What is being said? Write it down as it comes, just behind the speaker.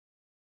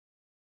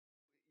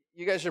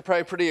you guys are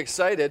probably pretty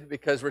excited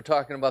because we're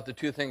talking about the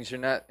two things you're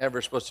not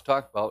ever supposed to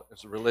talk about: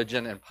 is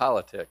religion and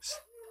politics,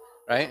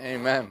 right?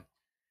 Amen.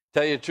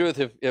 Tell you the truth,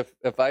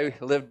 if I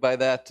lived by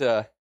that,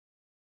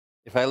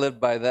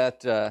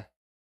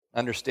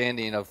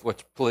 understanding of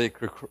what's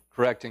politically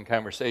correct in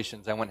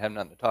conversations, I wouldn't have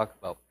nothing to talk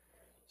about.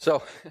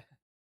 So,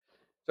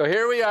 so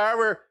here we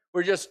are.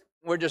 We're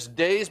just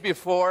days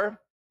before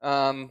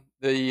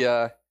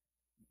the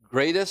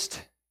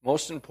greatest,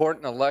 most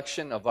important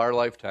election of our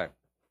lifetime.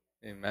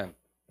 Amen.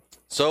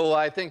 So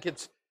I think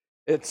it's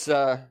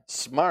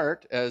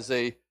smart as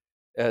a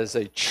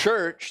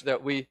church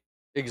that we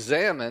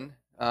examine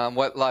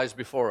what lies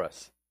before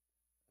us,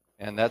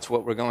 and that's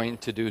what we're going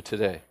to do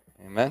today.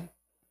 Amen.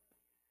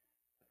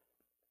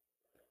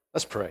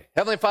 Let's pray.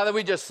 Heavenly Father,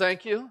 we just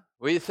thank you.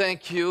 We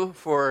thank you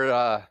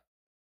for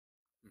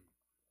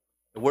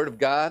the Word of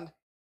God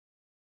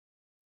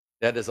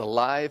that is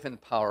alive and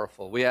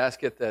powerful. We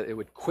ask it that it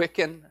would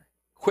quicken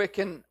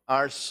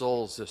our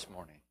souls this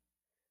morning,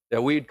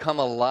 that we'd come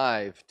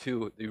alive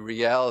to the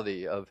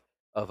reality of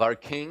our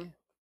King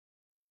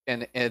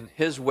and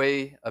His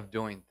way of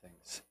doing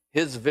things,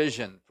 His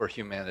vision for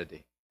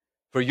humanity.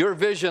 For your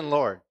vision,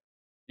 Lord,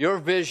 your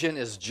vision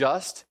is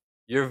just,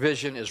 your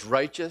vision is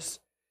righteous,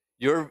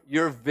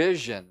 your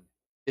vision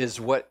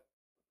is what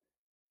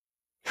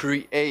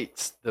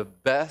creates the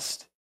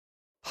best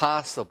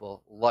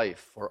possible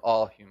life for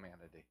all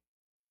humanity.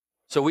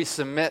 So we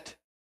submit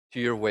to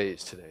your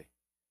ways today,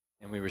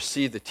 and we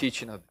receive the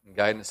teaching and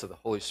guidance of the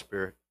Holy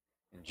Spirit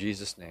in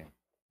Jesus' name.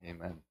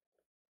 Amen.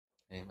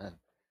 Amen.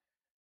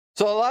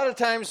 So a lot of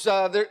times,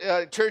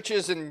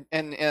 churches and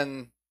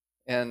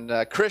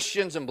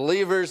Christians and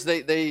believers,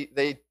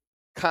 they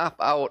cop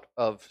out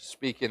of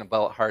speaking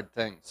about hard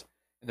things.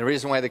 And the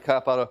reason why they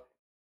cop out of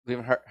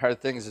even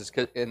hard things is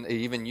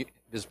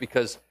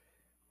because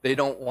they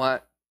don't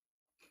want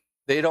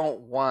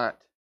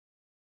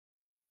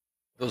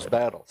those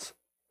battles,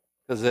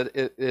 because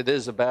it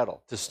is a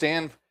battle. To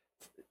stand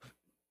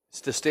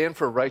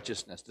for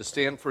righteousness, to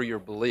stand for your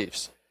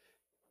beliefs,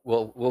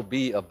 will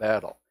be a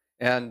battle.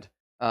 And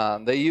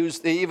they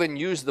even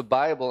use the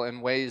Bible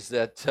in ways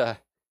that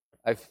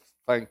I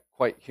find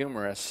quite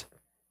humorous.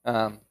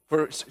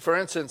 For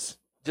instance,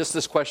 just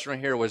this question right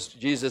here: was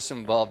Jesus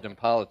involved in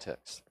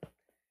politics?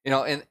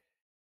 And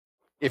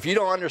if you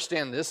don't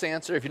understand this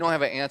answer, if you don't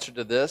have an answer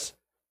to this,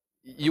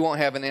 you won't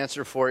have an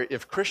answer for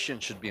if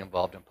Christians should be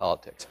involved in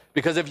politics.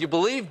 Because if you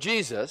believe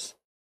Jesus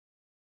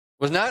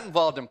was not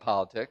involved in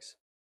politics,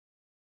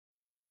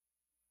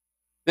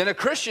 then a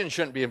Christian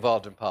shouldn't be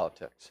involved in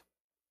politics,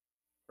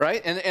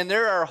 right? And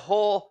there are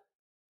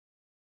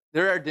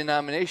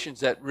denominations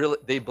that really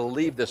they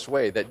believe this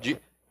way, that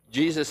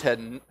Jesus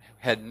had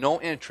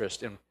no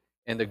interest in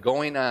the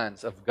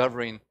going-ons of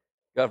governing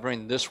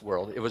this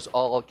world. It was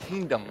all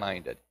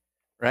kingdom-minded,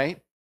 right?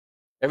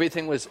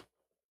 Everything was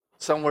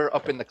somewhere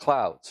up in the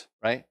clouds,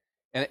 right?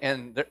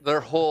 And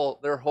their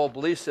whole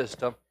belief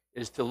system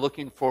is to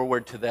looking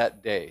forward to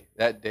that day,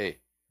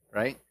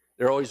 right?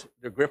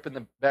 They're gripping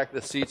the back of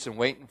the seats and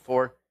waiting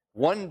for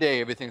one day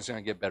everything's going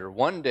to get better.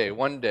 One day.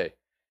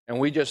 And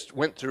we just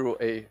went through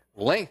a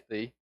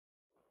lengthy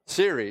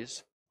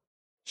series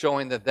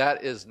showing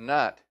that is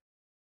not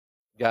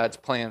God's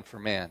plan for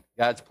man.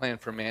 God's plan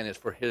for man is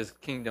for His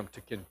kingdom to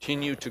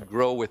continue to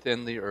grow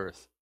within the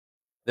earth.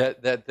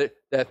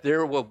 That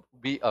there will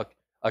be a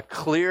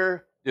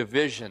clear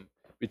division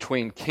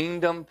between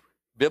kingdom,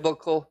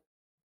 biblical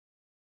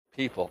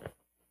people,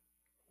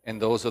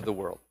 and those of the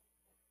world.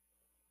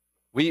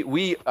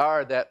 We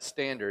are that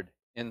standard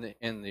in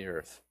the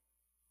earth,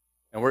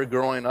 and we're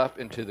growing up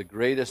into the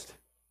greatest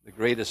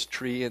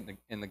tree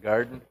in the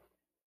garden,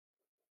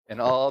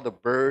 and all the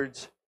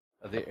birds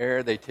of the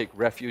air, they take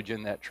refuge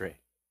in that tree.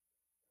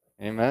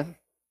 Amen.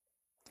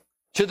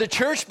 Should the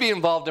church be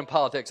involved in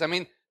politics? I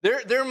mean,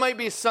 there might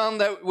be some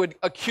that would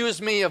accuse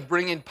me of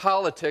bringing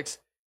politics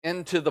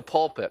into the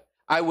pulpit.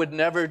 I would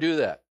never do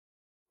that.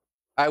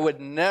 I would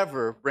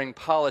never bring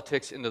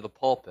politics into the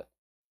pulpit.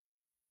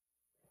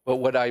 But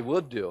what I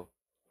would do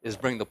is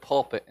bring the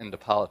pulpit into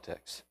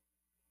politics.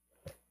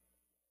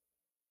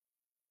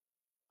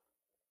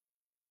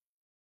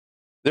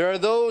 There are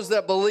those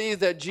that believe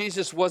that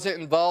Jesus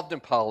wasn't involved in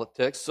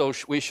politics, so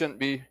we shouldn't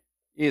be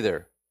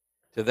either.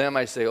 To them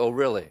I say, oh,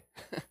 really?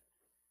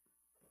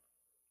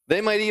 They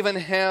might even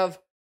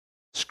have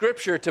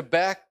scripture to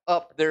back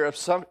up their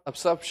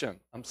assumption.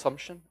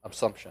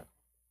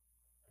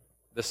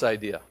 This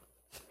idea.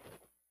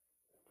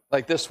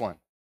 Like this one.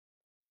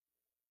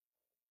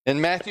 In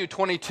Matthew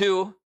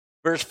 22,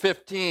 verse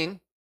 15,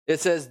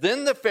 it says,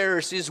 "Then the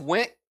Pharisees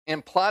went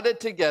and plotted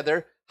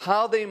together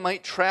how they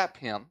might trap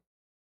him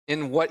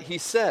in what he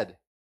said.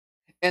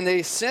 And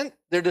they sent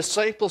their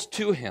disciples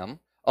to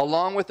him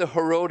along with the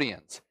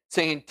Herodians,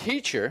 saying,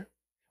 'Teacher,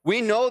 we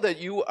know that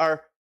you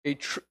are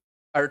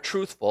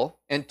truthful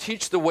and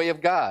teach the way of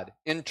God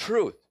in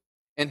truth,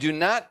 and do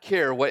not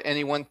care what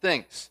anyone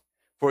thinks,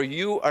 for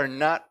you are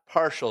not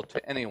partial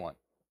to anyone.'"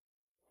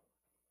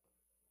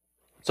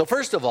 So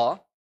first of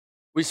all,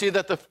 we see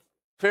that the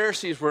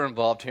Pharisees were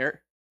involved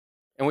here.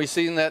 And we've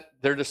seen that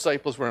their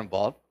disciples were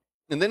involved.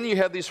 And then you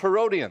have these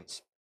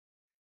Herodians.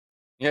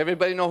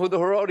 Everybody know who the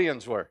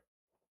Herodians were?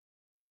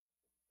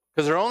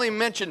 Because they're only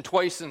mentioned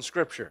twice in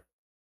Scripture.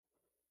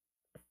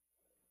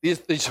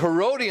 These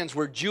Herodians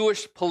were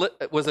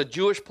was a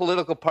Jewish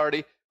political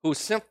party who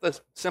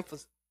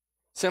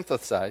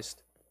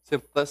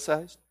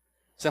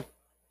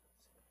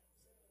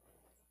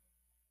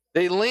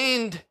they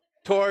leaned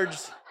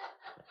towards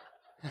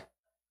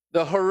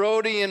the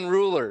Herodian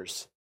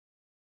rulers,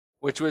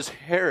 which was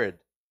Herod,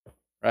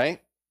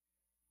 right?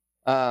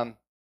 In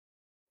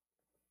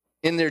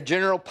their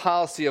general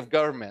policy of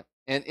government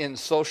and in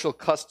social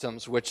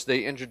customs which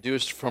they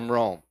introduced from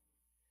Rome.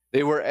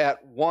 They were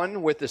at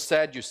one with the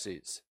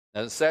Sadducees.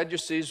 Now, the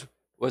Sadducees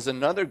was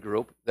another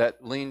group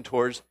that leaned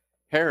towards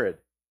Herod,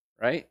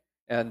 right?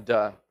 And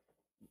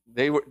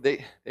they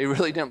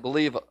really didn't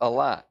believe a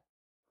lot.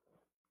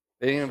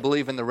 They didn't even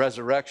believe in the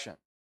resurrection.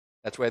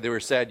 That's why they were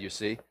sad, you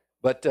see.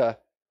 But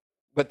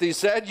these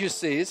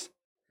Sadducees,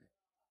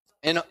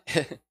 and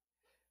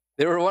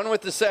they were one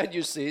with the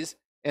Sadducees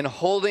in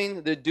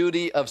holding the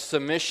duty of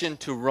submission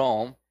to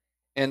Rome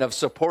and of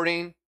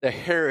supporting the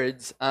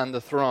Herods on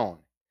the throne.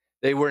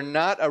 They were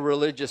not a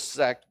religious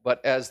sect,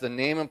 but as the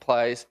name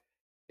implies,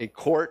 a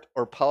court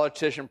or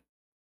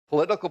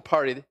political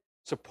party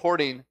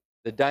supporting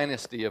the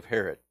dynasty of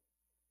Herod.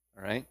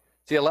 All right?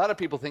 See, a lot of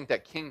people think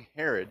that King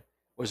Herod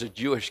was a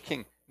Jewish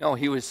king. No,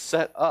 he was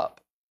set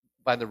up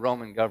by the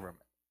Roman government.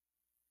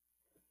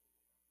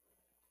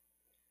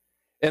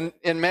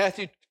 In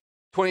Matthew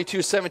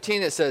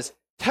 22:17, it says,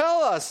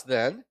 "Tell us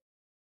then,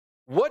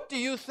 what do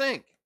you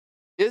think?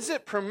 Is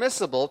it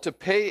permissible to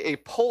pay a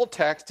poll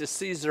tax to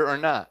Caesar or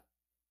not?"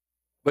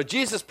 But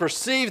Jesus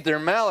perceived their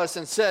malice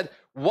and said,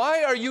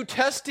 "Why are you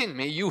testing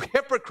me, you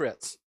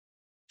hypocrites?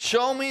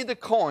 Show me the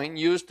coin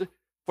used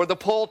for the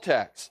poll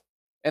tax."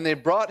 And they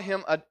brought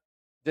him a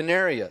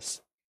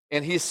denarius.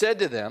 And he said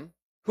to them,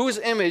 "Whose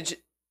image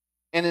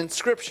and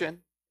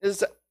inscription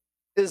is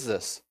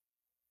this?"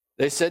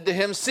 They said to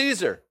him,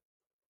 "Caesar."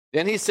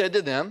 Then he said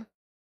to them,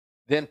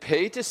 "Then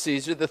pay to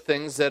Caesar the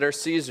things that are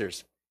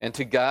Caesar's, and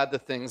to God the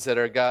things that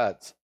are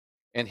God's."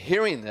 And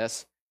hearing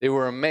this, they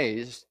were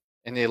amazed,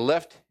 and they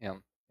left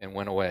him and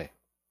went away.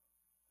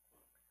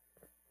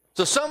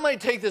 So some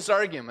might take this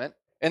argument,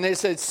 and they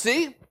said,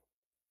 see,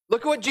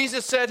 look at what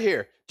Jesus said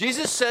here.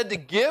 Jesus said to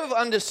give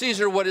unto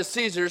Caesar what is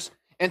Caesar's,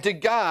 and to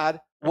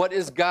God what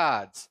is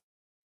God's.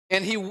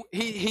 And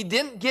he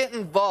didn't get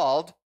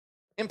involved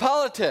in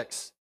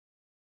politics.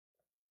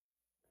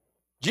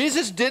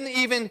 Jesus didn't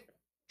even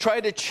try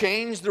to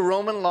change the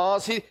Roman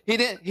laws. He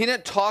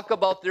didn't talk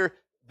about their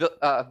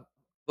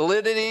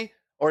validity,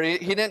 or he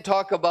didn't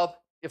talk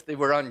about if they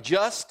were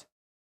unjust.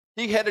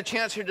 He had a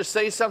chance here to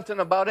say something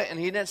about it, and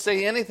he didn't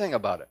say anything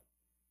about it.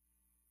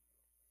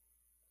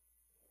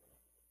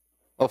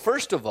 Well,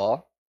 first of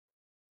all,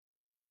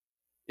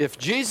 if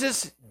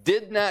Jesus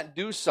did not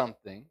do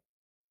something,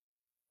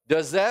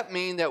 does that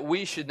mean that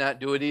we should not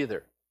do it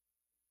either?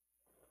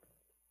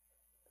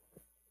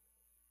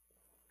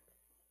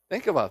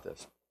 Think about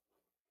this.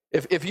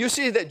 If you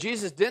see that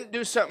Jesus didn't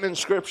do something in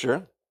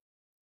Scripture,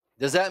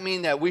 does that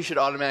mean that we should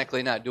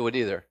automatically not do it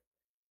either?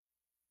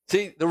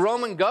 See, the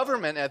Roman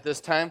government at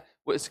this time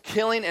was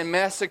killing and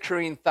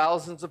massacring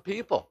thousands of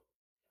people.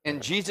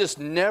 And Jesus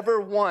never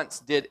once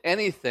did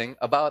anything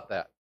about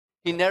that.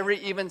 He never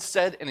even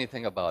said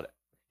anything about it.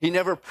 He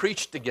never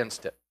preached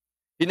against it.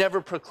 He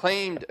never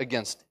proclaimed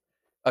against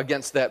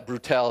that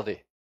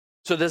brutality.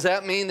 So does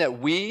that mean that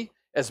we,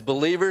 as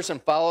believers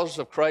and followers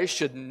of Christ,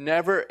 should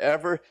never,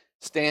 ever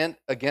stand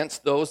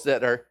against those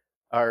that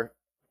are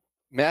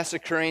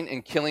massacring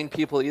and killing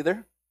people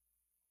either?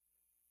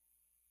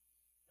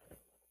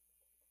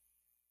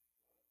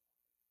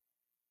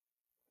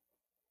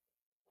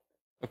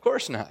 Of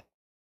course not.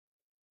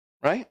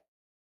 Right?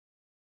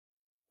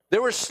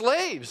 There were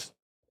slaves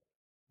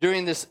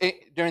during this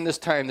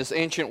time, this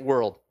ancient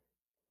world.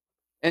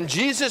 And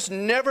Jesus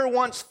never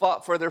once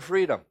fought for their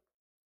freedom.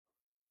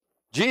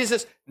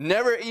 Jesus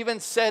never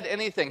even said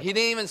anything. He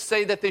didn't even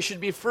say that they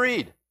should be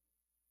freed.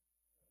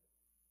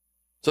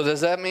 So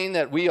does that mean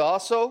that we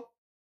also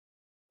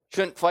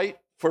shouldn't fight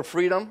for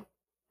freedom?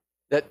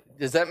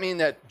 Does that mean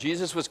that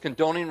Jesus was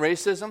condoning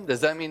racism?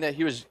 Does that mean that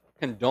he was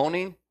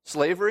condoning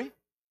slavery?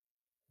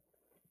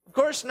 Of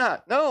course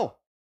not. No.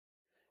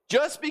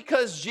 Just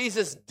because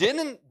Jesus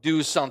didn't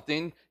do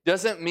something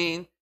doesn't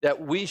mean that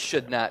we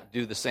should not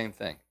do the same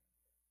thing.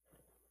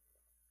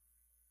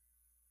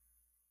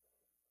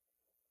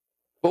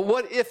 But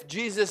what if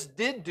Jesus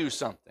did do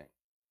something?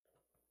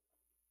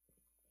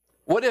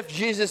 What if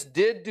Jesus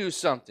did do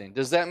something?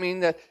 Does that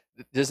mean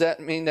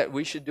that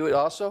we should do it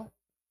also?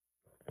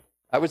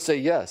 I would say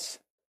yes.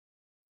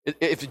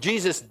 If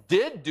Jesus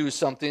did do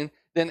something,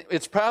 then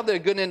it's probably a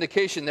good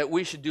indication that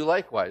we should do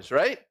likewise,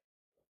 right?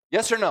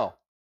 Yes or no?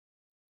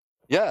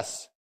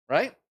 Yes,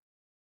 right?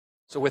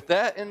 So with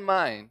that in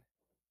mind,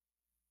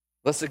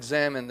 let's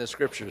examine the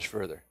Scriptures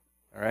further,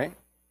 all right?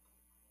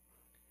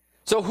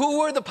 So who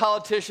were the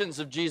politicians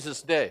of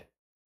Jesus' day?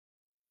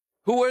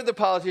 Who were the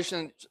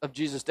politicians of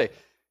Jesus' day?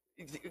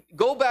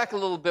 go back a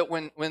little bit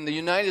when the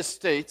United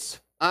States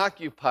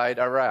occupied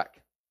Iraq,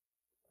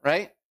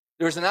 right?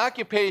 There was an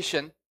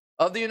occupation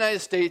of the United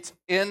States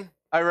in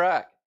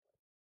Iraq.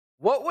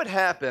 What would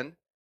happen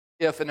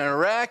if an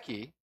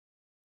Iraqi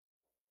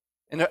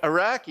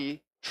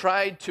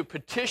tried to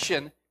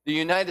petition the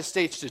United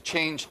States to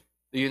change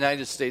the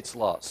United States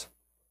laws?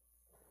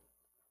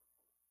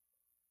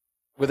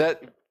 Would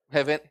that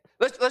have it?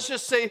 Let's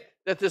just say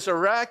that this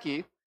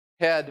Iraqi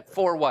had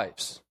 4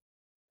 wives,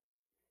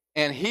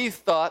 and he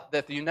thought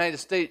that the United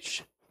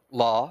States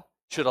law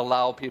should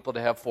allow people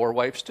to have 4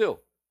 wives too.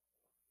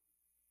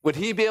 Would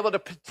he be able to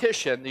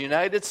petition the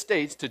United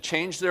States to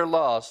change their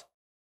laws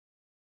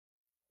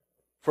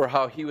for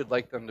how he would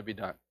like them to be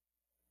done?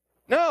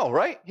 No,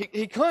 right?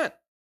 He couldn't.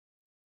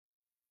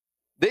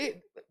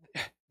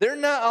 They're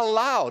not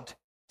allowed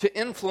to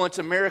influence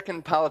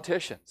American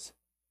politicians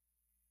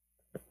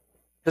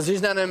because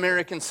he's not an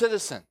American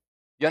citizen.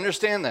 You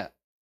understand that?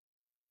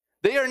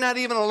 They are not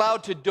even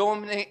allowed to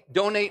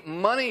donate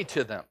money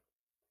to them.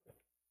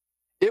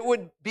 It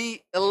would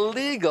be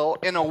illegal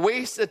and a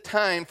waste of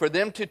time for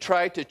them to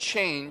try to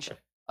change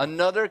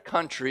another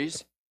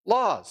country's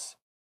laws.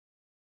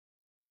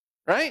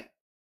 Right?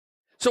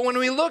 So when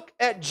we look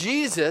at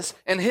Jesus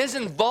and his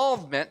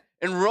involvement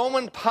in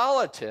Roman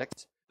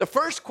politics, the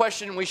first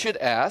question we should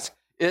ask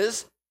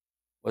is,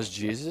 was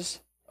Jesus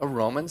a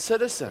Roman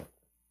citizen?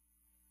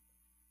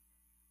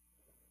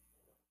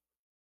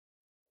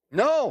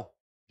 No,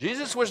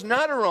 Jesus was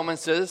not a Roman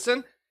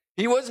citizen.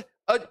 He was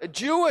a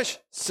Jewish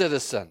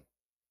citizen,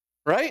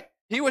 right?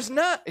 He was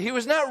not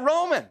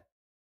Roman.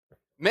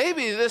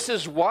 Maybe this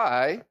is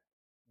why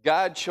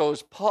God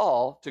chose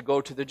Paul to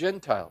go to the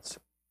Gentiles,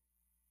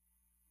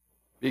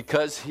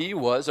 because he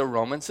was a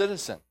Roman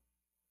citizen.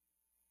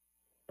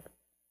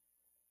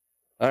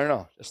 I don't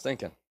know, just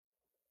thinking.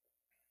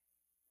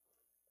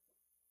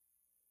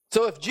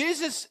 So if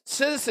Jesus'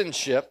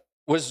 citizenship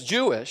was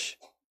Jewish,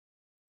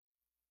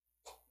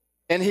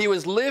 and he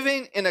was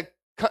living in a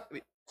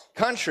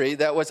country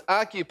that was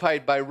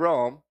occupied by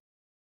Rome,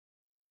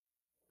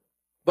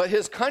 but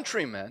his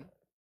countrymen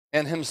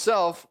and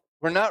himself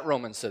were not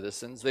Roman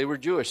citizens, they were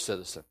Jewish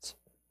citizens,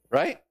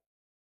 right?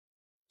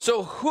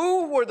 So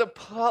who were the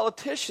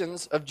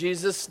politicians of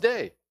Jesus'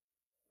 day?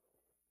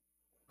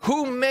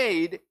 Who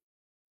made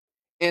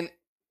and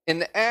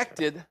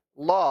enacted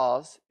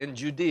laws in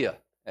Judea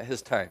at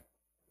his time?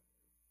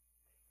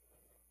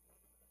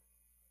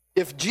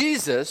 If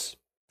Jesus,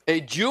 a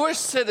Jewish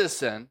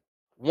citizen,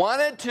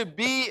 wanted to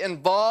be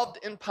involved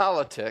in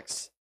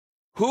politics,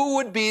 who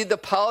would be the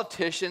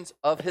politicians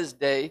of his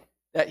day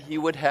that he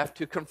would have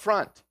to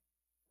confront?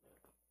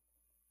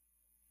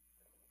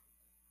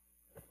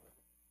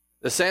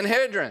 The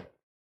Sanhedrin.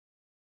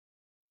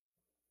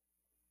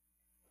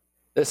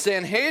 The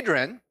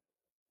Sanhedrin,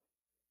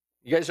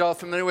 you guys are all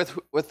familiar with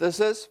what this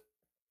is?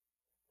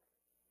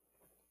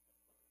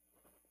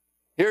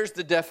 Here's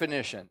the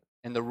definition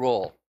and the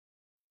role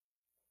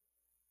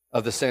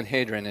of the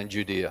Sanhedrin in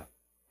Judea.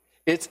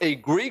 It's a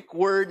Greek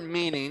word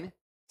meaning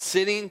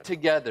sitting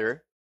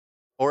together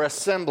or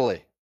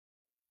assembly.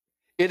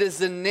 It is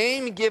the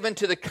name given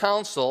to the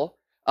council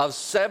of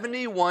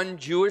 71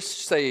 Jewish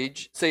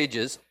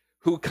sages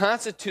who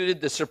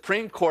constituted the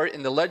Supreme Court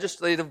in the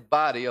legislative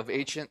body of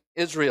ancient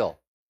Israel.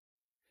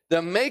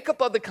 The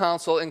makeup of the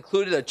council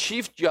included a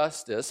chief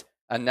justice,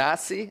 a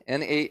Nasi,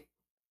 N-A-S-I-E,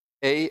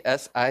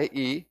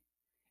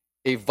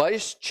 a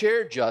vice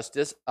chair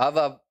justice,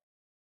 Ava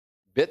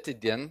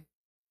Beitadin,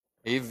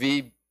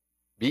 A-V-B-E-I-T-D-I-N,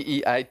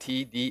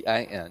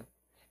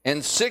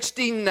 and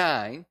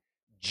 69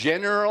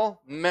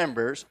 general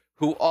members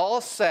who all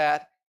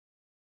sat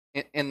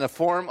in the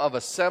form of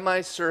a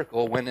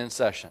semicircle when in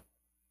session.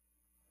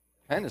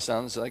 Kind of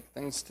sounds like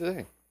things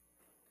today.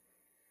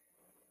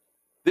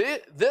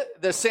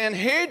 The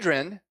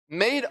Sanhedrin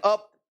made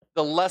up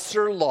the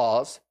lesser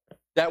laws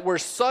that were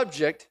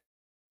subject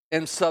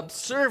and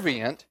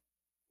subservient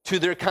to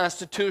their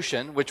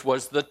constitution, which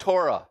was the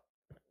Torah.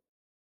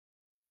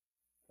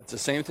 It's the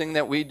same thing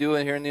that we do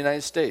here in the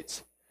United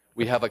States.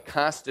 We have a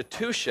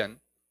constitution,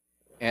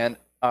 and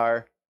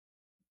our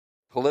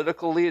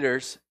political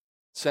leaders,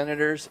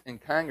 senators,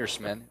 and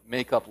congressmen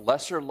make up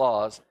lesser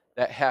laws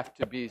that have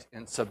to be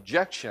in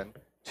subjection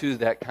to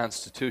that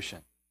constitution.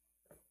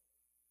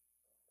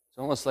 It's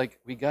almost like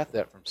we got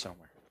that from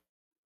somewhere.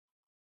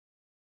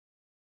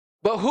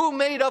 But who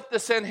made up the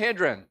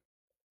Sanhedrin?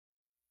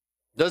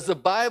 Does the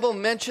Bible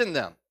mention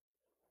them?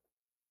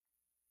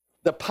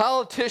 The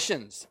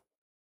politicians,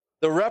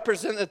 the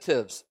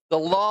representatives, the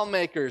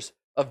lawmakers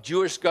of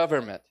Jewish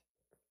government.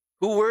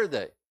 Who were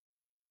they?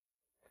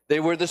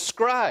 They were the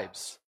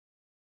scribes,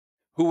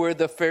 who were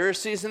the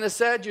Pharisees and the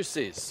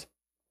Sadducees.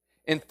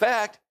 In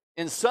fact,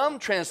 in some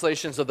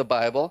translations of the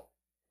Bible,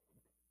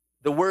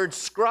 the word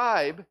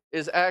scribe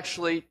is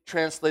actually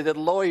translated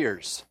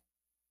lawyers.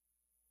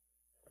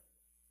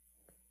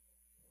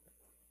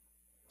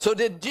 So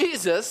did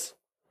Jesus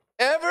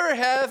ever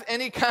have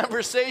any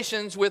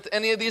conversations with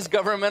any of these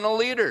governmental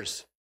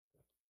leaders?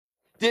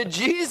 Did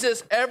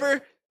Jesus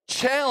ever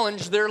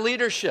challenge their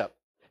leadership?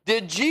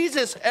 Did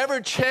Jesus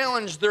ever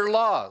challenge their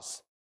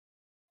laws?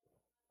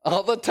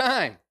 All the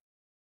time.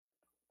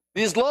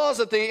 These laws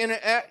that they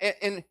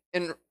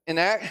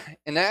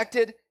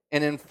enacted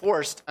and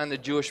enforced on the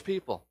Jewish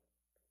people.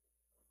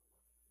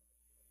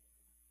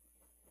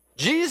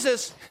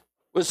 Jesus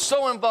was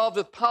so involved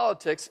with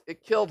politics,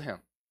 it killed him.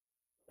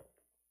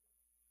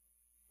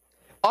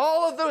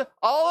 All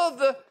of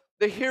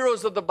the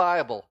heroes of the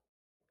Bible,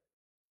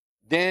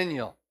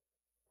 Daniel,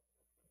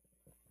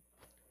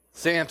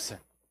 Samson,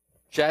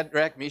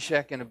 Shadrach,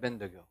 Meshach, and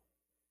Abednego,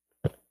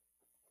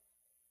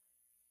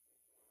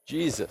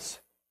 Jesus,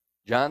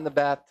 John the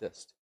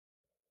Baptist,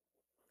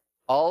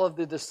 all of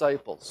the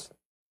disciples,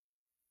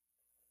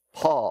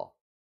 Paul,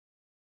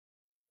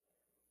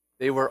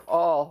 they were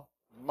all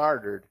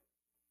martyred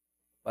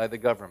by the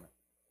government.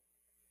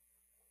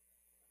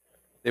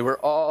 They were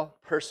all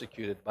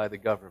persecuted by the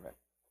government.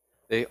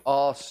 They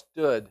all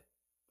stood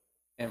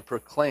and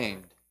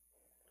proclaimed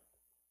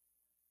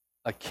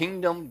a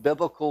kingdom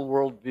biblical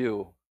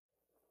worldview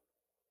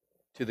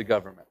to the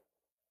government.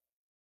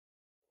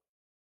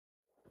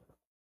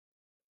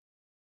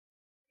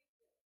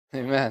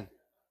 Amen.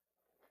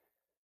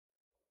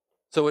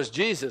 So was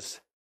Jesus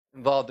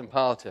involved in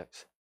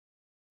politics?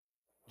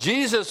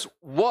 Jesus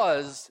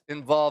was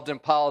involved in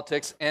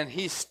politics, and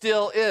he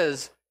still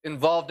is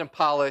involved in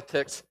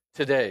politics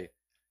today.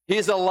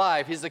 He's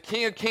alive. He's the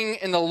King of Kings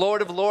and the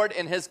Lord of Lords,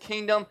 and his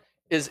kingdom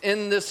is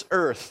in this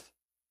earth.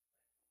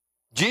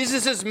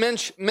 Jesus'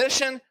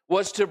 mission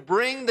was to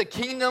bring the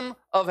kingdom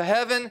of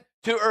heaven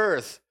to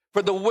earth,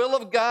 for the will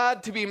of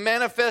God to be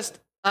manifest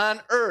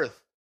on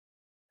earth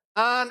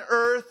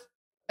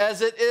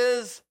as it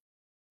is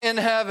in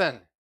heaven.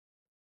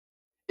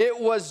 It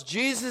was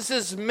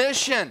Jesus'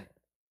 mission.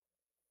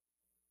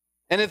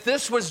 And if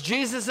this was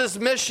Jesus'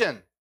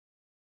 mission,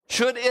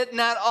 should it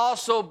not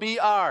also be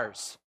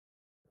ours?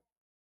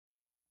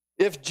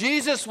 If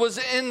Jesus was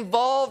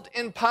involved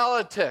in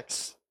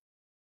politics,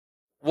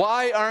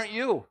 why aren't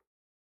you?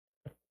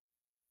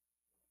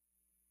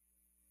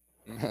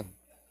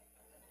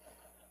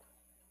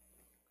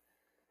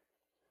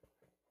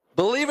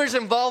 Believers'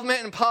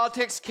 involvement in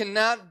politics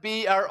cannot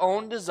be our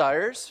own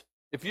desires.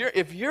 If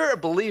you're a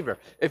believer,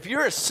 if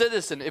you're a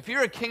citizen, if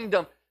you're a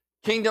kingdom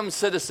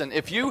citizen,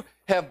 if you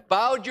have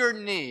bowed your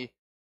knee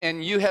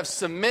and you have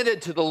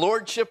submitted to the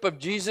lordship of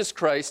Jesus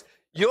Christ,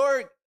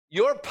 your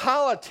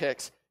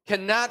politics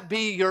cannot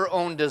be your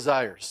own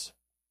desires.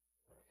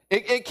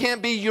 It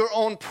can't be your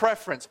own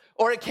preference,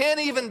 or it can't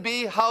even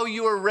be how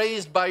you were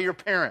raised by your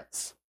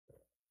parents.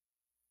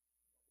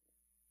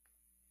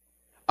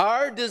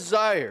 Our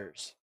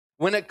desires,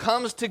 when it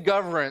comes to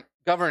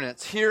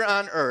governance here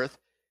on earth,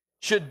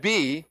 should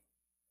be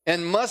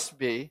and must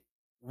be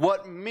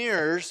what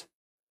mirrors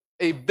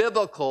a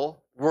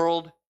biblical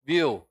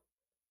worldview.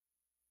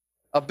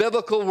 A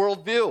biblical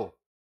worldview.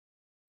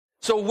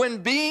 So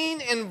when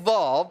being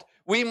involved,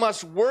 we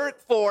must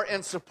work for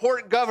and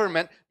support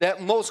government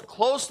that most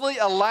closely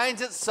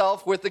aligns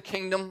itself with the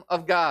kingdom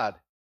of God.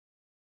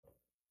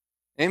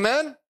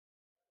 Amen?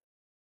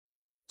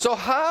 So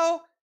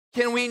how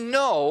can we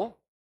know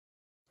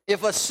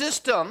if a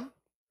system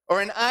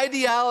or an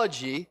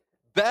ideology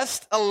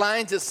best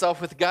aligns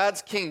itself with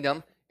God's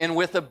kingdom and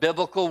with a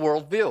biblical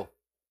worldview?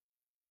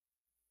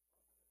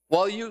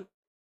 Well, you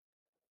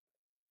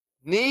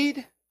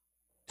need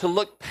to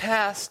look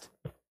past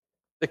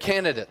the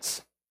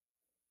candidates.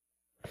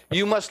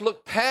 You must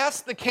look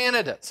past the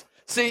candidates.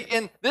 See,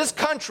 in this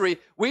country,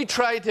 we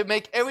try to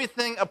make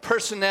everything a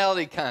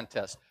personality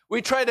contest.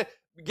 We try to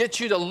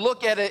get you to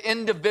look at an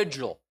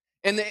individual.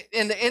 And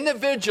the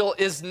individual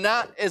is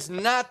not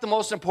the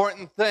most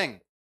important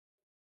thing.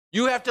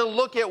 You have to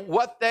look at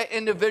what that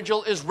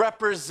individual is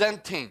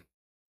representing,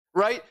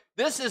 right?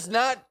 This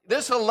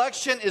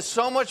election is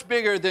so much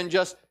bigger than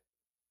just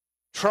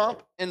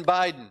Trump and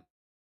Biden.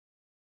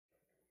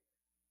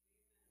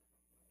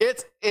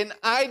 It's an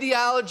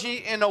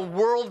ideology and a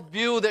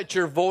worldview that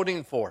you're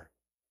voting for.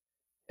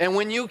 And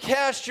when you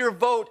cast your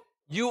vote,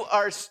 you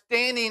are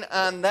standing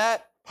on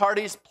that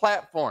party's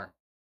platform.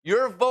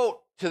 Your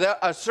vote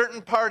to a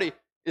certain party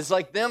is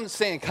like them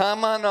saying,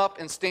 come on up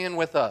and stand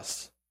with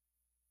us.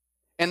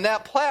 And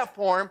that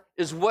platform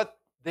is what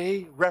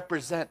they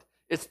represent.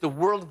 It's the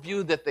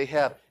worldview that they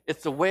have.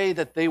 It's the way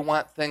that they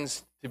want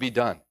things to be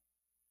done.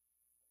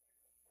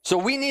 So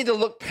we need to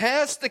look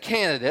past the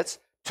candidates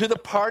to the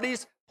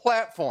party's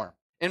platform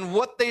and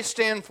what they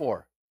stand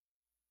for.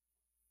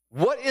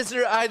 What is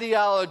their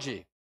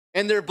ideology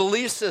and their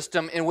belief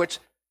system in which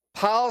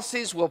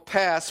policies will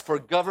pass for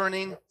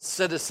governing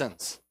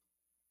citizens?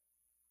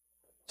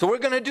 So we're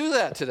going to do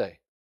that today.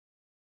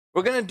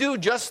 We're going to do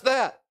just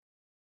that.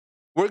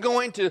 We're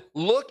going to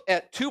look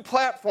at two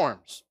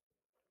platforms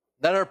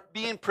that are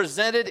being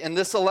presented in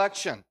this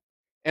election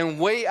and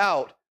weigh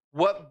out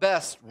what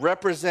best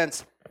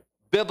represents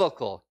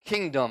biblical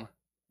kingdom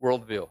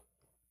worldview.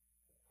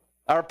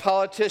 Our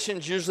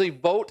politicians usually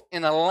vote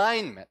in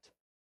alignment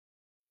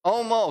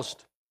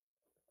almost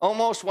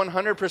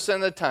 100%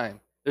 of the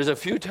time. There's a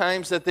few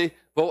times that they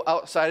vote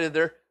outside of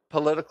their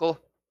political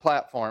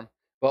platform,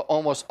 but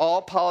almost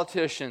all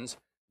politicians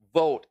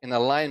vote in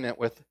alignment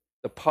with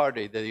the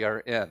party they are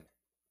in.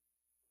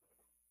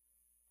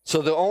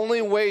 So the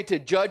only way to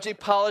judge a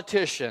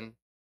politician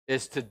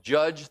is to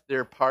judge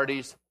their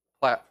party's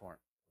platform.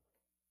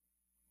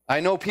 I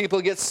know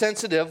people get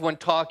sensitive when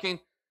talking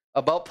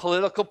about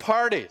political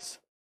parties.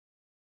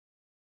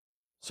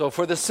 So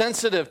for the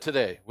sensitive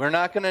today, we're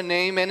not going to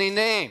name any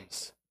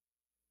names.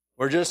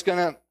 We're just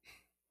going to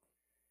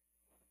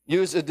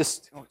use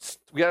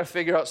we got to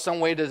figure out some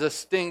way to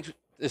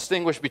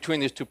distinguish between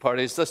these two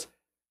parties.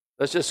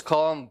 Let's just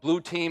call them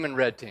blue team and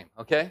red team,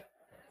 okay?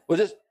 We'll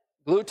just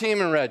blue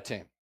team and red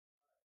team.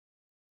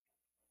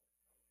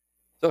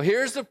 So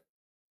here's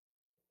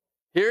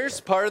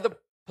part of the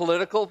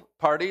political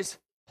party's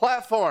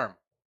platform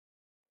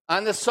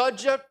on the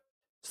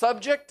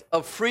subject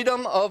of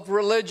freedom of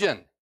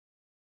religion.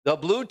 The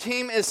blue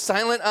team is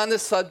silent on the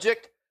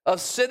subject of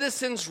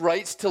citizens'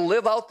 rights to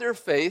live out their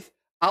faith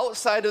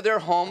outside of their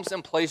homes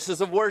and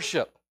places of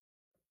worship.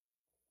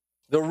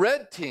 The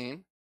red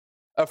team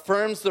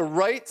affirms the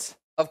rights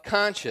of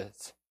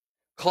conscience,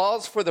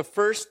 calls for the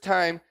first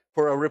time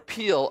for a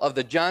repeal of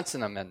the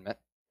Johnson Amendment,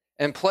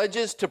 and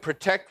pledges to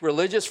protect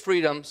religious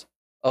freedoms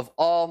of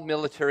all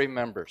military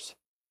members.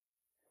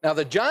 Now,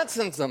 the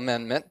Johnson's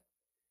Amendment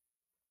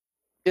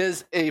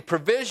is a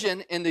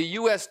provision in the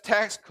U.S.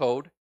 tax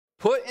code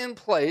put in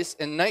place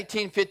in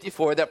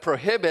 1954 that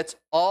prohibits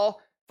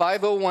all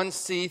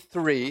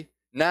 501c3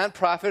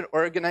 nonprofit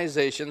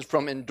organizations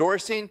from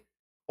endorsing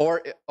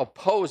or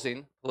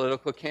opposing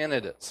political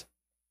candidates.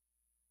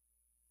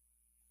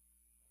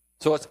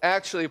 So it's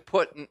actually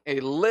putting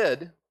a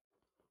lid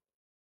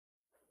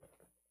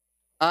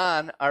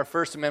on our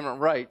First Amendment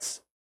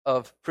rights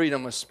of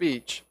freedom of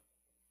speech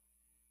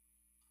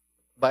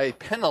by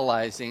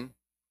penalizing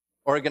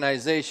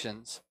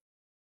organizations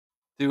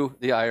through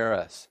the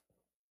IRS.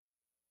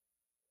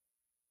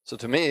 So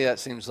to me, that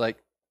seems like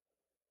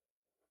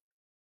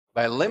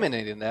by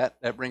eliminating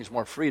that brings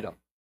more freedom.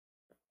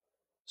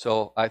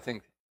 So I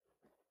think,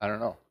 I don't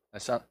know,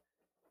 that's not,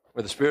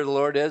 where the Spirit of the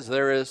Lord is,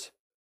 there is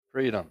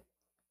freedom.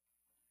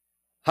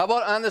 How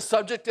about on the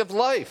subject of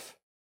life?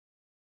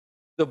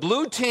 The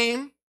blue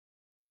team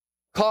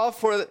call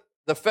for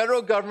the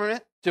federal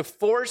government to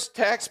force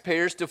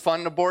taxpayers to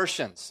fund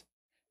abortions.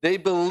 They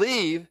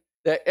believe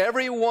that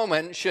every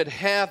woman should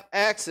have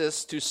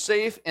access to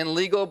safe and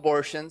legal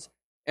abortions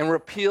and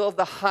repeal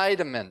the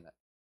Hyde Amendment.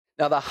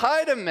 Now, the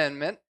Hyde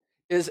Amendment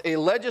is a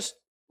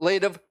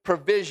legislative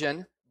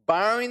provision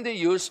barring the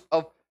use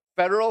of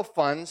federal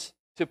funds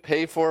to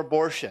pay for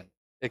abortion,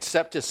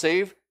 except to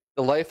save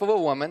the life of a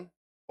woman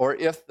or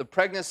if the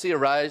pregnancy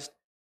arises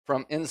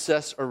from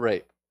incest or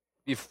rape.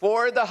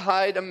 Before the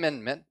Hyde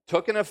Amendment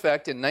took in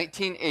effect in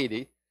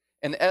 1980,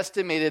 an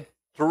estimated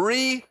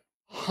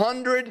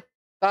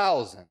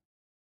 300,000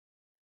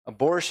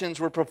 abortions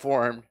were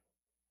performed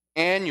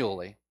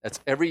annually, that's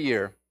every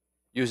year,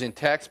 using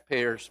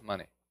taxpayers'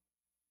 money.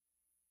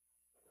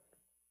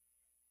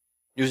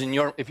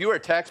 If you were a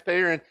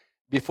taxpayer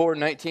before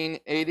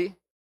 1980,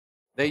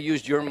 they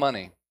used your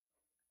money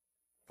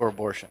for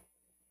abortion.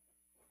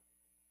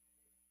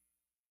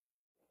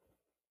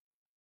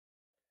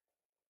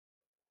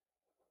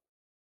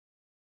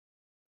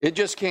 It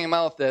just came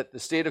out that the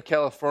state of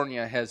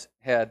California has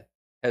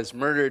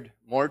murdered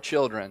more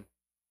children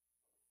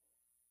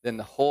than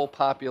the whole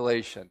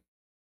population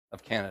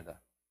of Canada.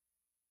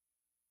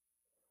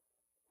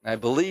 And I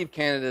believe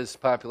Canada's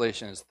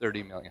population is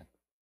 30 million.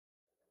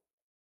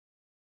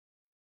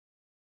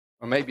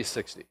 Or maybe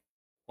 60.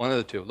 One of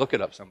the two. Look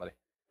it up, somebody.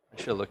 I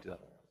should have looked it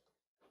up.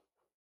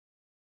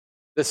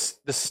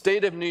 The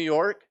state of New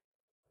York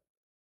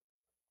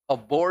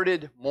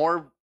aborted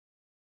more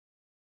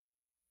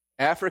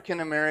African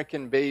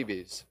American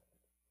babies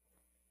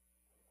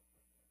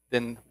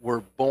than were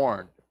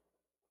born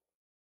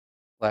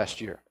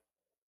last year.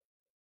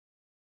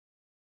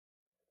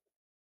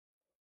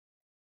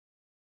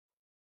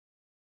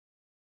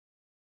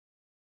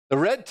 The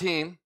red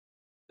team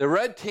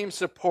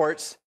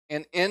supports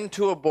an end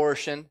to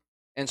abortion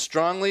and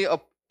strongly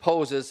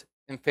opposes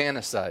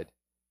infanticide.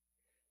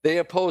 They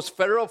oppose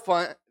federal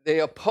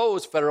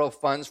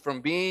funds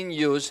from being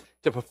used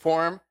to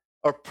perform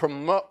or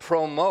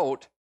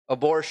promote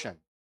abortion.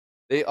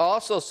 They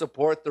also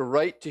support the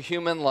Right to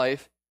Human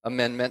Life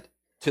Amendment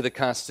to the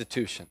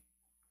Constitution.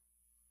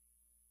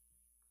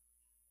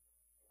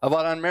 How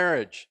about on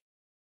marriage?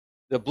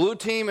 The blue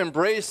team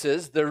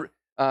embraces the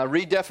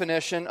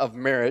redefinition of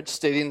marriage,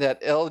 stating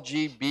that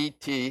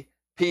LGBT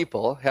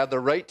people have the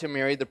right to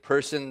marry the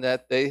person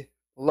that they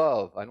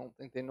love. I don't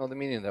think they know the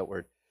meaning of that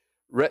word.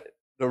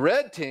 The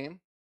red team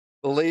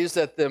believes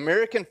that the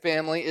American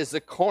family is the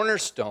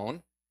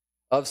cornerstone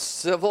of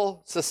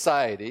civil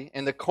society,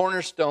 and the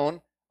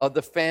cornerstone of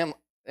the family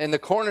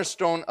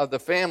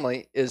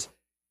is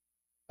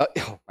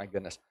oh my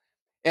goodness.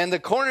 And the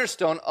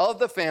cornerstone of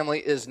the family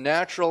is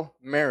natural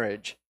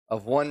marriage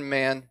of one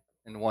man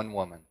and one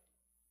woman.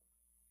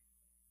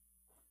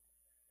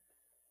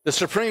 The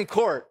Supreme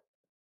Court.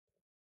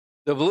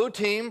 The blue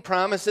team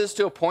promises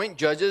to appoint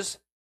judges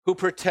who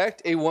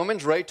protect a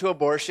woman's right to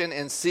abortion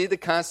and see the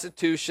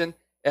Constitution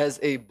as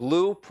a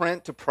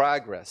blueprint to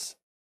progress,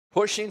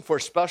 pushing for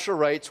special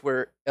rights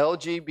where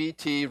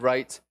LGBT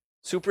rights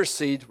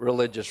supersede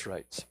religious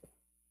rights.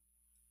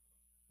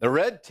 The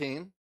red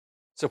team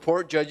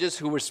support judges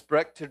who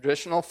respect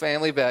traditional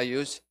family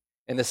values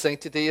and the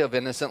sanctity of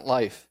innocent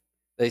life.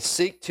 They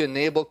seek to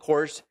enable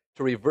courts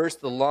to reverse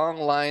the long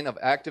line of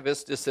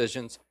activist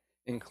decisions,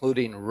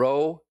 including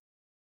Roe,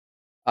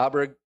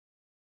 Obergefell,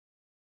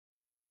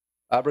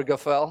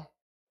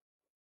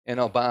 and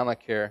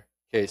Obamacare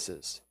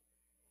cases.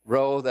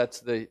 Roe, that's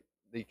the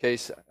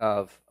case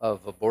of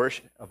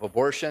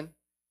abortion,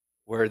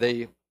 where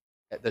they,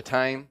 at the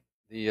time,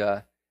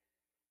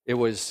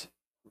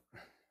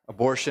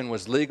 abortion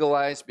was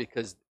legalized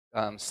because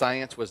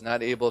science was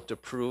not able to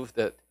prove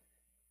that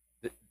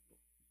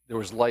there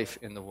was life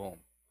in the womb.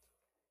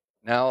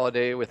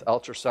 Nowadays, with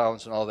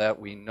ultrasounds and all that,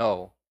 we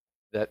know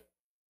that.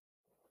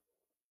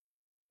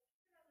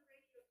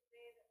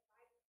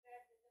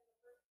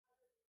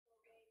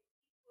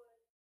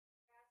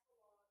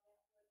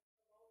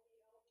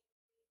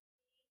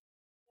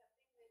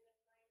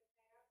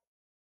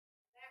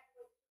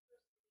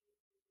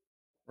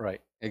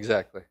 Right,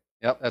 exactly.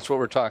 Yep, that's what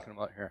we're talking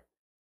about here.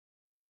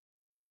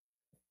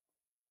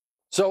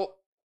 So,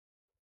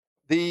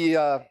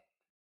 the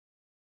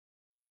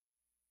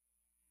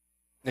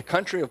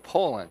country of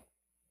Poland,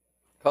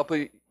 a couple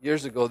of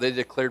years ago, they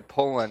declared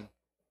Poland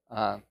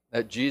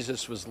that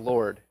Jesus was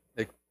Lord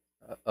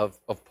of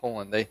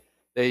Poland.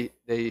 They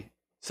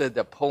said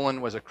that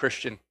Poland was a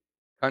Christian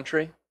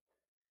country.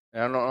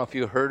 And I don't know if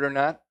you heard or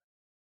not,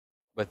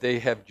 but they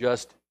have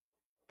just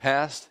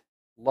passed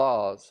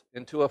laws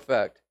into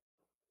effect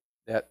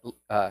that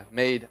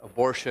made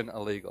abortion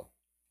illegal.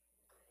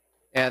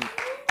 And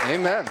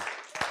amen.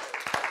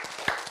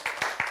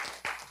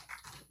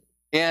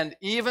 And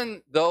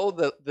even though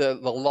the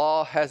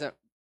law hasn't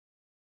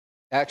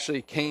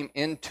actually came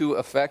into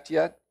effect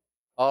yet,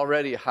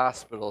 already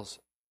hospitals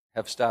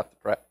have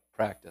stopped the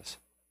practice.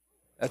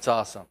 That's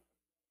awesome.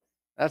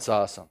 That's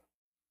awesome.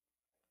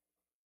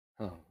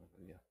 Oh,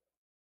 yeah.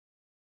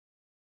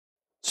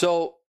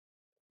 So,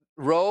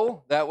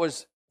 Roe, that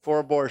was for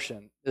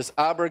abortion. This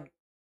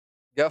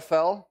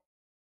Obergefell,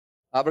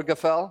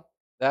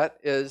 that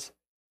is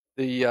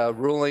the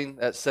ruling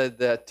that said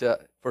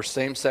that for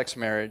same-sex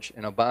marriage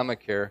in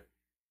Obamacare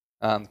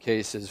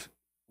cases,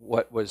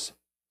 what was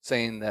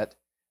saying that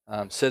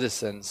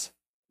citizens,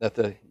 that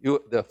the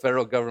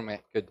federal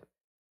government could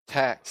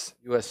tax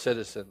U.S.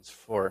 citizens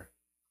for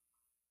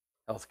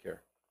health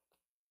care.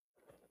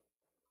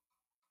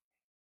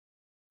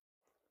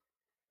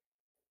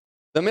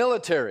 The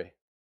military.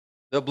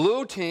 The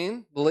blue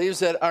team believes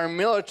that our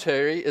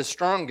military is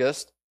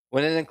strongest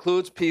when it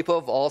includes people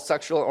of all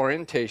sexual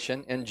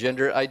orientation and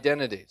gender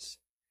identities,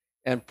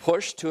 and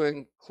push to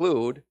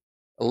include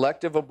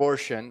elective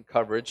abortion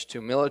coverage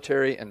to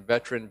military and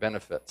veteran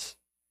benefits.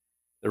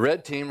 The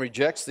red team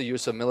rejects the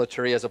use of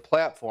military as a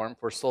platform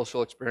for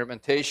social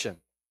experimentation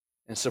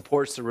and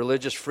supports the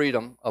religious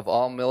freedom of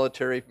all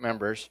military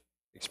members,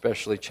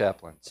 especially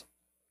chaplains.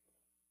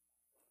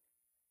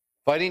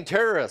 Fighting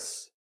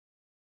terrorists.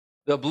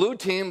 The blue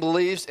team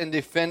believes in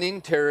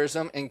defending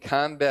terrorism and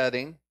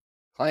combating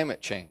climate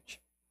change.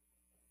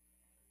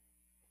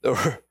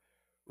 The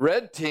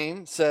red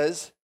team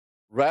says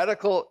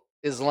radical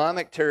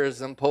Islamic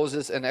terrorism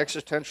poses an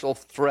existential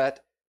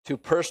threat to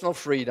personal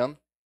freedom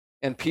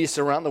and peace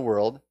around the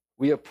world.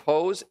 We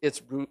oppose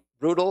its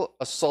brutal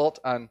assault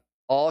on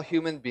all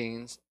human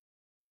beings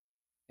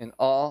and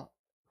all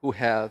who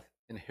have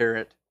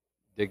inherent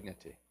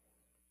dignity.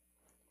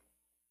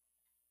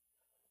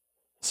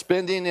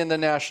 Spending in the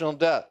national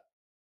debt.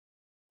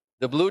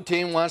 The blue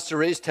team wants to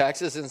raise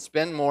taxes and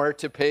spend more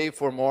to pay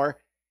for more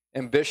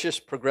ambitious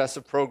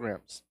progressive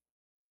programs.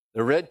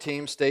 The red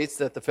team states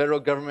that the federal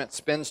government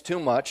spends too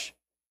much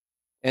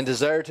and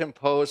desire to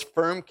impose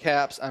firm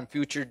caps on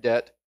future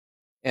debt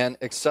and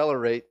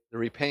accelerate the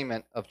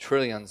repayment of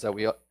trillions that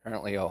we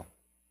currently owe.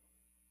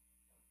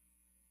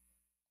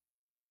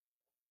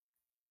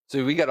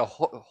 So we got to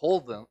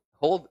hold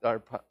our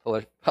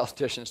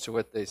politicians to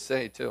what they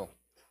say too.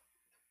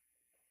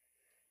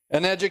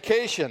 And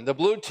education, the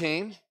blue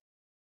team,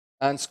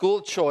 on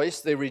school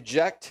choice, they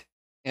reject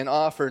and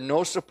offer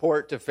no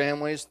support to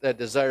families that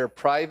desire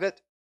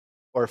private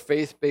or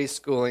faith-based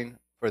schooling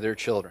for their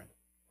children.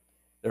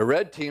 The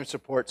red team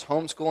supports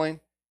homeschooling,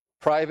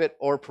 private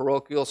or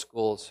parochial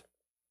schools,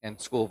 and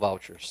school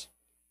vouchers.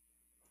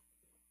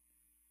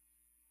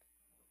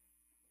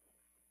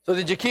 So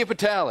did you keep a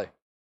tally?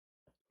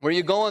 Were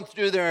you going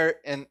through there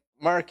and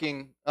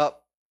marking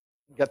up,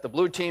 you got the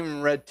blue team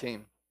and red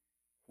team?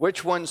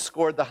 Which one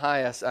scored the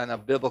highest on a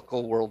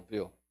biblical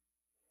worldview?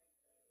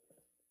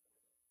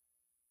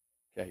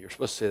 Okay, you're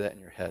supposed to say that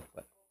in your head,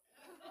 but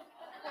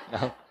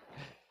no.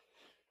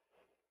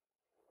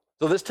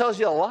 So this tells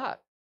you a lot.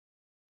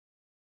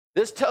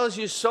 This tells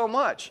you so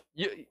much.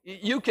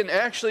 You can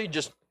actually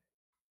just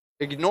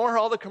ignore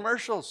all the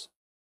commercials.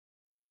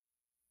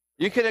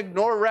 You can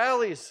ignore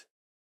rallies.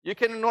 You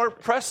can ignore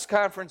press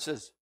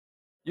conferences.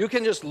 You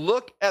can just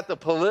look at the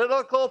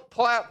political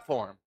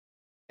platform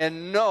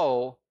and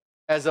know,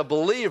 as a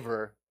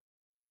believer,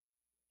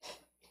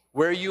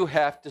 where you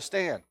have to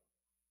stand.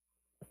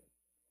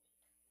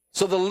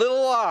 So the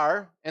little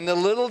r and the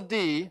little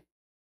d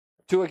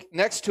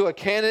next to a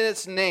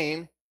candidate's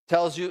name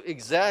tells you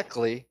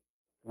exactly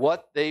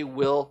what they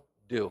will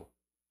do.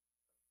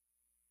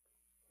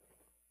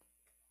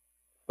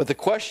 But the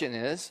question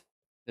is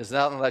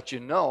now to let you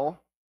know,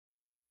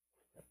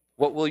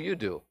 what will you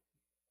do?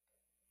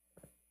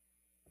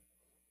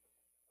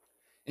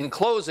 In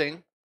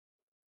closing,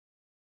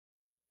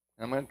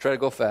 I'm going to try to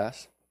go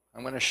fast.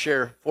 I'm going to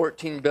share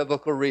 14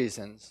 biblical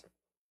reasons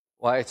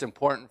why it's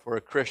important for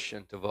a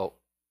Christian to vote,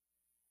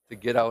 to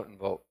get out and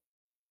vote.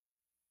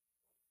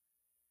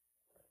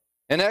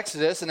 In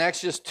Exodus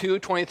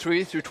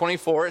 2:23 through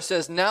 24, it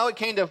says, "Now it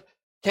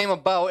came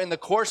about in the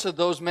course of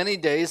those many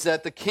days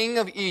that the king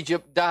of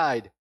Egypt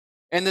died,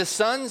 and the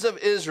sons of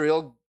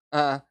Israel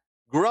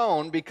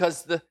groaned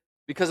because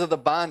of the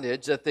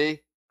bondage that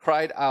they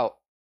cried out.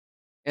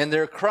 And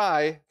their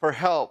cry for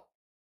help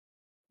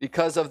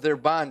because of their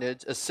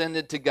bondage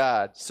ascended to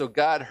God. So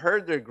God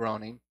heard their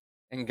groaning,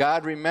 and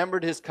God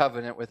remembered his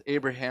covenant with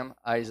Abraham,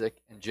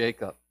 Isaac, and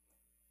Jacob."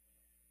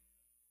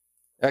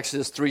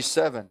 Exodus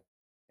 3:7,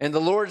 "And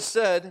the Lord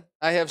said,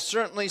 I have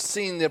certainly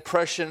seen the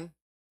oppression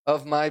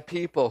of my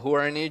people who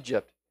are in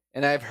Egypt,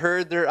 and I have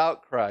heard their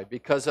outcry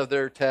because of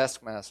their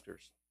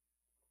taskmasters.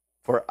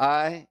 For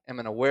I am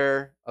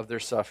aware of their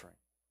suffering."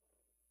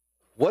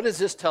 What does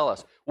this tell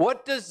us?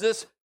 What does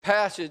this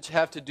passage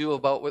have to do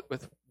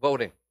with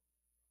voting?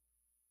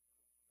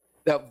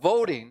 That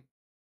voting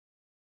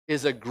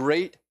is a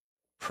great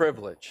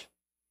privilege.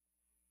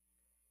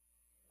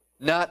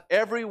 Not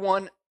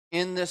everyone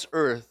in this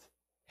earth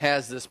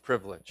has this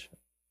privilege.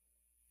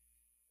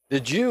 The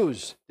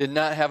Jews did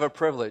not have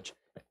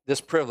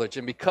this privilege,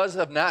 and because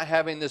of not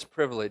having this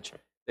privilege,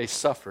 they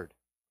suffered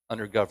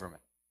under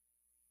government.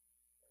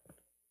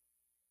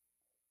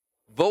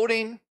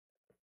 Voting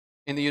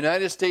in the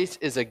United States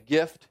is a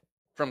gift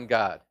from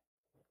God,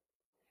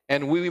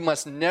 and we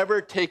must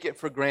never take it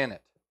for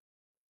granted.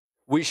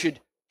 We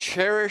should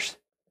cherish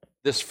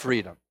this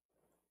freedom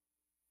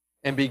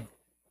and be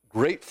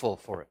grateful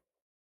for it.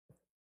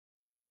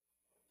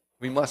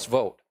 We must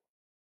vote.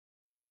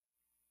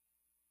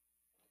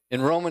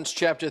 In Romans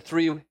chapter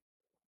 13,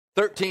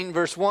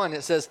 verse 1,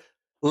 it says,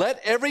 "Let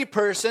every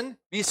person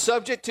be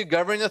subject to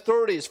governing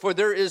authorities, for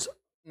there is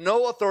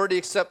no authority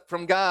except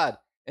from God,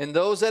 and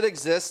those that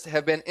exist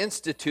have been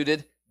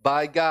instituted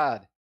by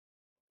God."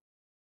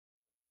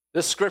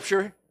 This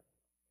scripture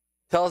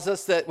tells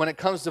us that when it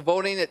comes to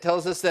voting, it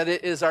tells us that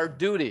it is our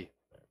duty.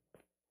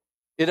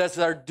 It is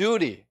our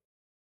duty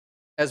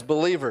as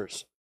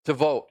believers to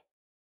vote.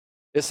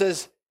 It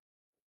says,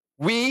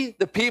 "We,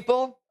 the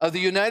people of the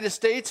United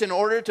States, in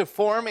order to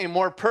form a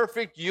more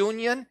perfect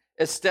union,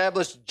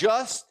 establish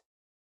justice,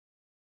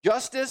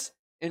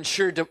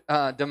 ensure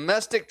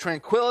domestic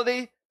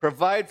tranquility,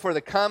 provide for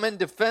the common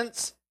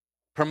defense,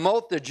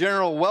 promote the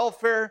general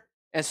welfare,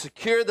 and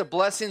secure the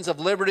blessings of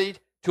liberty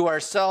to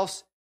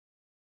ourselves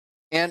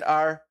and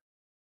our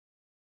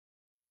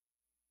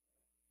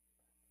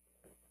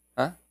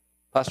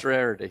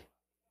posterity.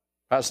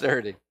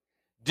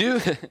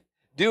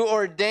 Do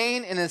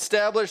ordain and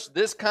establish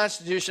this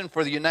Constitution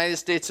for the United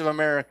States of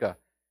America."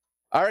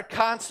 Our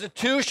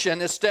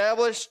Constitution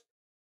establishes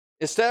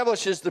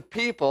the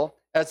people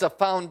as a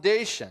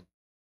foundation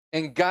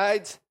and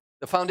guides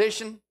the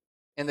foundation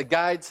and the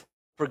guides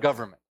for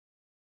government.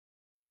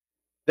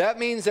 That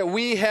means that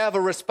we have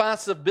a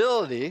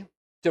responsibility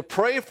to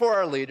pray for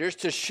our leaders,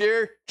 to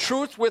share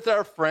truth with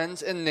our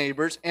friends and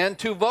neighbors, and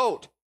to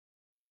vote,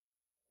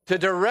 to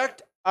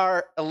direct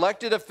our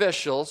elected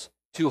officials,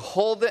 to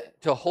hold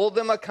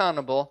them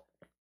accountable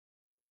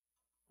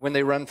when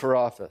they run for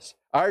office.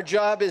 Our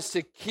job is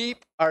to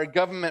keep our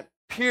government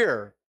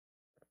pure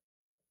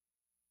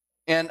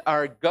and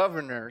our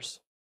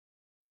governors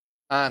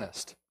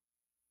honest,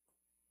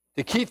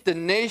 to keep the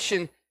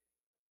nation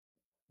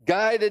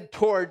guided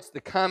towards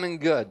the common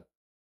good.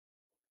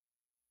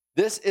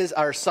 This is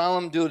our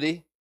solemn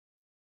duty.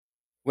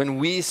 When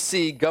we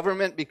see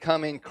government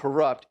becoming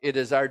corrupt, it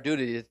is our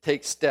duty to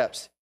take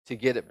steps to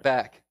get it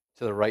back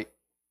to the right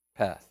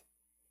path.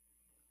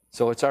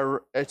 So it's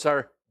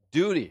our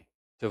duty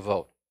to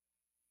vote.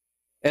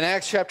 In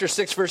Acts chapter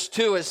 6, verse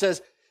 2, it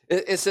says,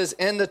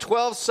 "And the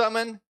 12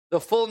 summoned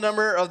the full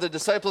number of the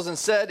disciples and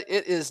said,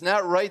 It is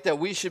not right that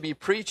we should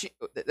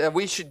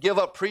give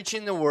up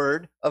preaching the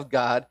word of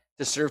God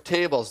to serve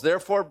tables.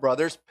 Therefore,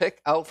 brothers,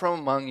 pick out from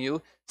among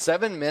you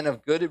 7 men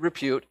of good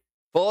repute,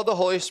 full of the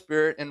Holy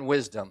Spirit and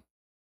wisdom,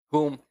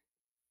 whom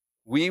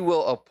we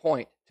will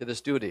appoint to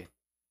this duty."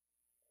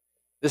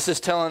 This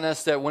is telling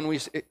us that when we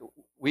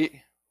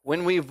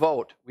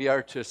vote, we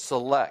are to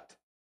select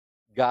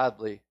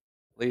godly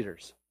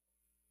leaders.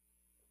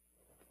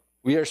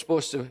 We are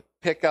supposed to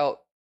pick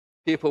out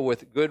people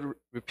with good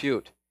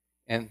repute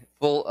and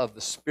full of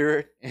the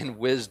Spirit and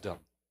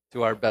wisdom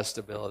to our best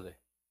ability.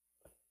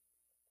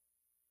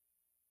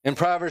 In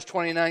Proverbs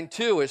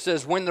 29:2, it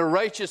says, when the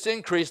righteous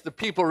increase, the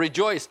people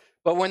rejoice.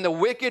 But when the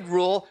wicked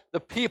rule, the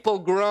people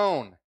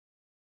groan.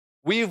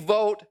 We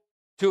vote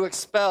to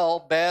expel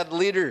bad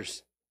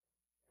leaders.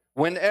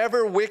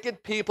 Whenever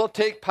wicked people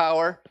take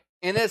power,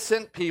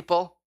 innocent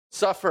people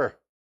suffer.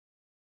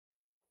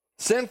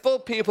 Sinful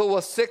people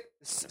will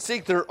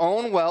seek their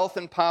own wealth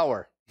and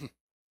power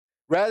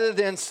rather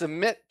than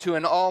submit to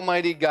an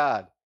almighty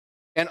God.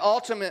 And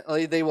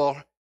ultimately, they will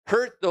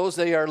hurt those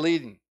they are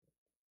leading.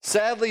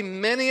 Sadly,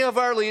 many of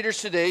our leaders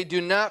today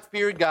do not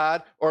fear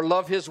God or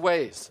love his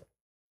ways.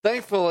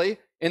 Thankfully,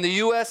 in the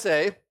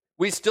USA,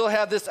 we still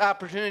have this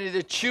opportunity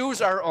to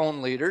choose our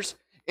own leaders,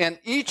 and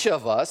each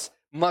of us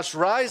must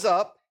rise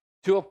up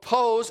to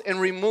oppose and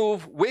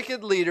remove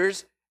wicked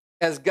leaders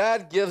as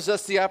God gives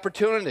us the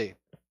opportunity.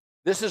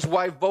 This is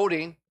why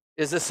voting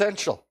is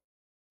essential.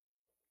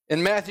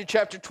 In Matthew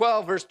chapter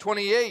 12, verse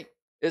 28,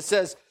 it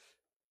says,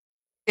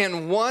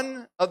 and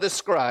one of the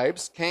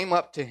scribes came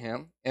up to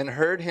him and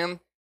heard him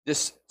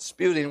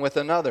disputing with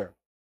another.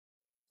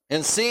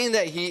 And seeing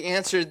that he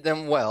answered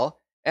them well,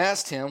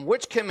 asked him,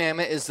 which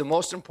commandment is the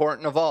most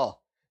important of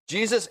all?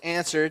 Jesus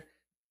answered,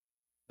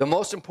 the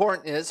most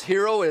important is,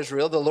 hear, O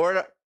Israel, the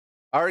Lord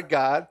our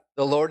God,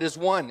 the Lord is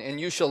one, and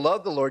you shall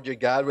love the Lord your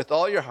God with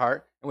all your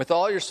heart, and with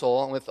all your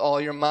soul, and with all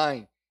your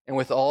mind, and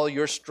with all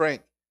your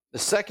strength. The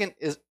second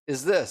is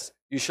this,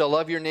 you shall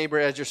love your neighbor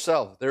as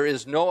yourself. There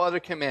is no other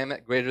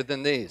commandment greater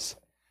than these.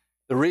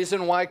 The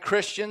reason why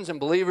Christians and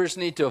believers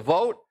need to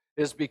vote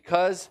is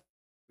because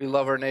we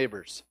love our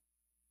neighbors.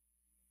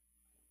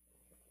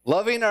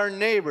 Loving our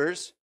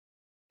neighbors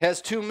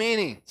has two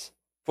meanings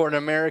for an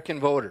American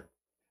voter.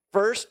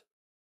 First,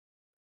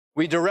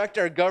 we direct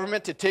our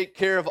government to take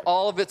care of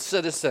all of its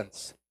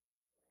citizens.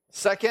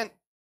 Second,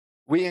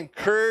 we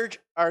encourage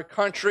our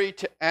country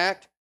to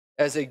act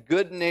as a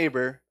good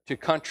neighbor to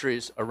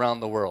countries around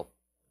the world.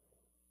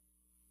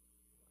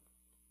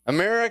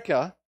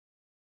 America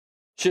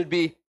should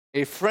be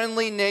a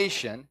friendly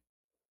nation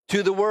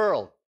to the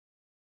world,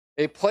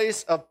 a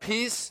place of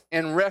peace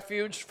and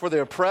refuge for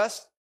the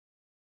oppressed.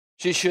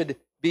 She should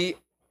be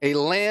a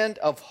land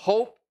of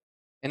hope,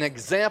 an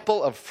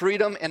example of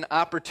freedom and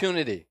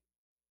opportunity,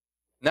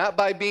 not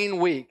by being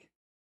weak,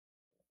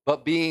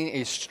 but being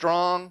a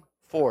strong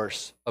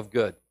force of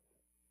good.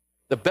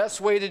 The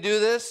best way to do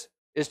this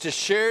is to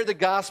share the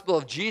gospel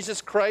of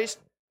Jesus Christ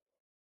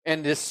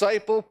and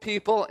disciple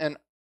people in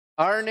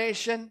our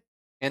nation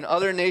and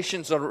other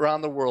nations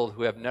around the world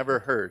who have never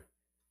heard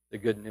the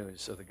good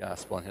news of the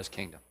gospel and his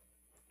kingdom.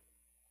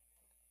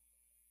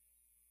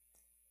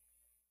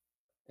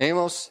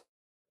 Amos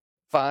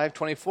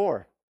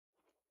 5:24.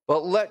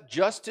 But let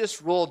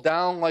justice roll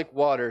down like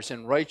waters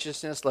and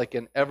righteousness like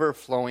an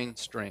ever-flowing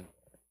stream.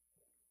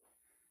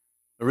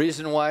 The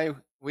reason why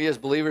we as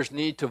believers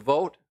need to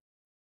vote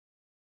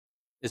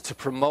is to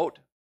promote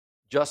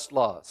just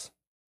laws.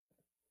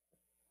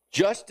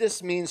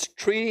 Justice means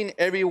treating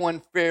everyone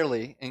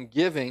fairly and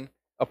giving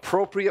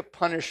appropriate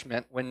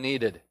punishment when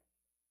needed.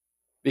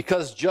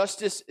 Because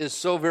justice is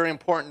so very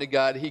important to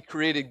God, he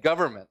created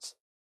governments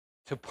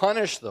to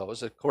punish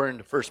those, according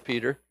to 1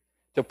 Peter,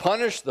 to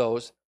punish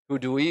those who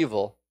do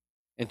evil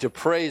and to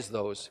praise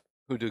those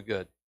who do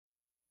good.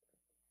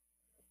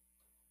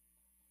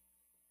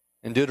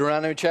 In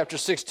Deuteronomy chapter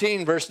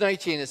 16, verse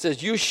 19, it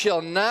says, you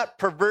shall not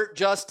pervert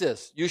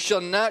justice, you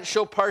shall not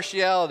show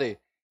partiality,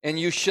 and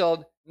you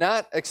shall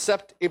not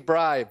accept a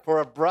bribe.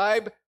 For a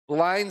bribe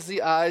blinds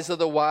the eyes of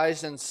the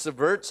wise and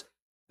subverts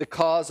the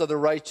cause of the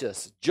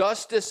righteous.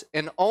 Justice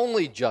and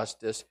only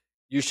justice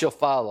you shall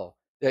follow,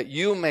 that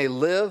you may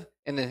live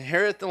and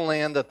inherit the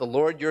land that the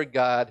Lord your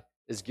God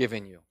is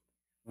giving you.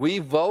 We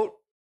vote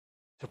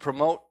to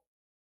promote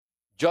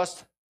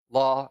just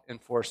law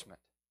enforcement.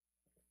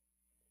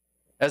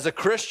 As a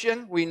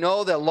Christian, we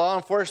know that law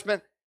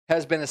enforcement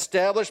has been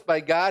established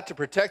by God to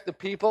protect the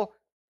people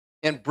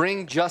and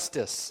bring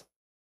justice.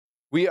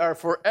 We are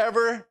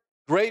forever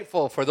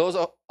grateful for those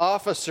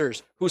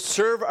officers who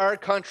serve our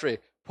country,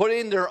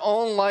 putting their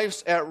own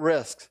lives at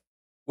risk.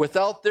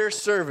 Without their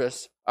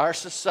service, our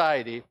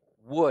society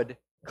would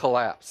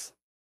collapse.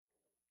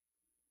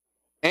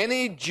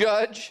 Any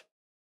judge,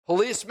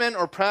 policeman,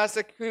 or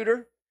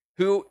prosecutor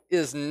who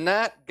is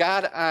not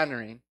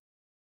God-honoring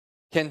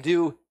can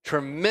do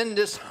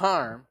tremendous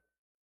harm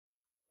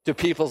to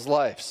people's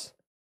lives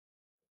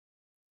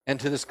and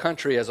to this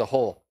country as a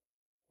whole.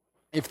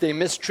 If they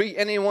mistreat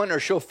anyone or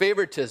show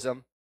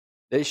favoritism,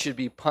 they should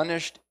be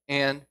punished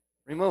and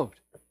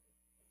removed.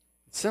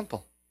 It's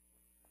simple.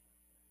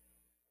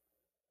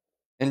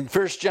 In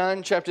 1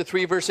 John chapter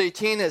 3, verse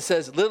 18, it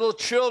says, little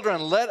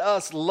children, let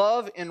us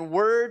love in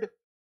word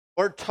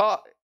or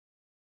talk.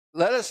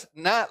 Let us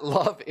not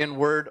love in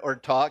word or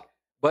talk,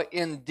 but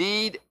in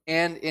deed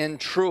and in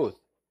truth.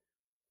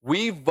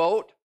 We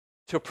vote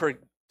to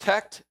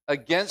protect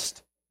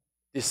against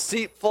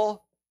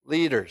deceitful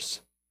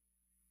leaders.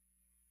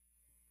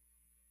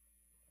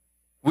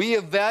 We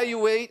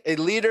evaluate a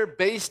leader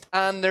based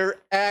on their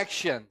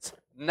actions,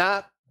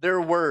 not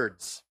their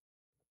words.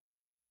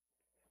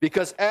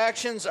 because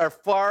actions are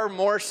far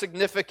more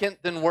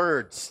significant than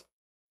words.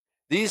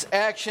 These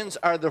actions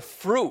are the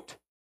fruit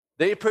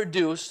they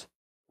produce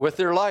with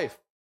their life.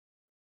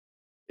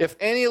 If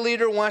any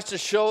leader wants to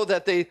show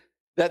that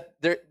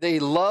they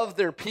love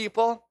their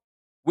people,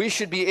 we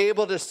should be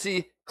able to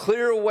see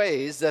clear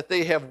ways that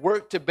they have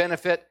worked to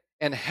benefit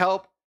and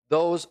help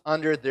those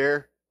under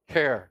their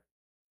care.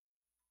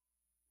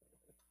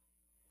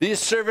 These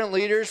servant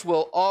leaders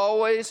will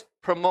always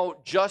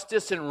promote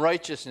justice and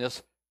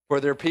righteousness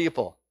for their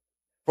people.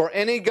 For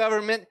any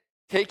government,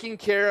 taking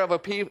care of a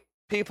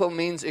people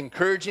means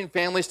encouraging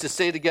families to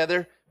stay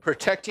together,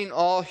 protecting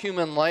all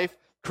human life,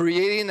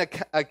 creating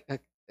an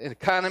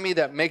economy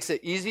that makes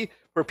it easy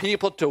for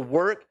people to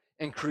work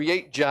and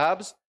create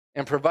jobs,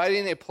 and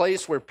providing a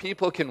place where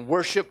people can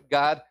worship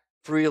God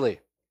freely.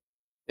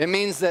 It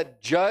means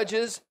that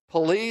judges,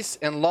 police,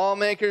 and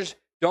lawmakers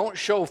don't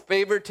show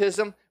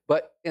favoritism,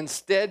 but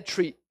instead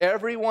treat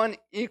everyone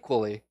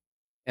equally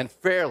and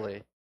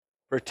fairly,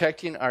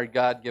 protecting our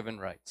God-given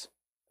rights.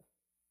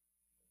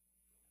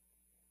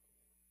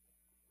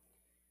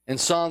 In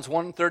Psalms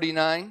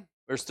 139,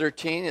 verse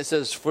 13, it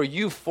says, "For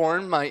you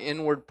formed my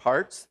inward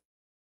parts.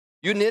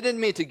 You knitted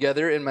me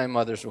together in my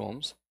mother's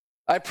wombs.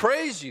 I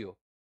praise you,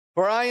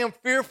 for I am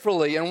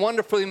fearfully and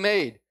wonderfully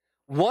made.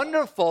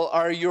 Wonderful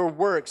are your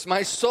works.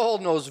 My soul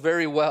knows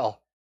very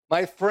well.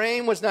 My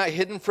frame was not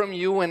hidden from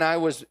you when I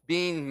was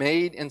being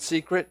made in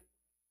secret,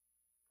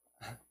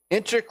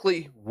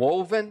 intricately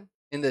woven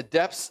in the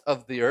depths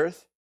of the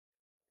earth.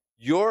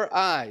 Your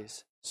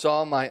eyes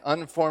saw my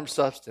unformed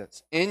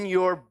substance. In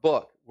your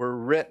book were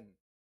written,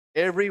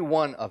 every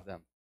one of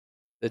them,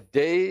 the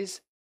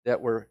days that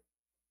were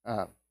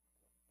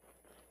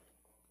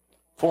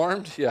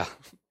formed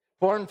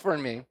for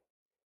me,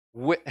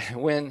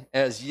 when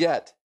as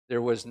yet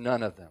there was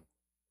none of them."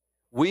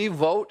 We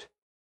vote.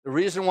 The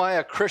reason why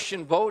a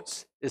Christian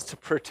votes is to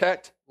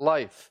protect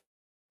life.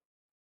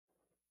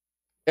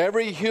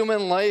 Every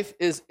human life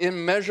is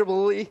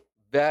immeasurably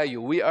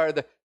valued. We are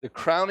the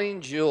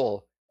crowning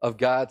jewel of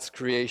God's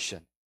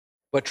creation.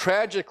 But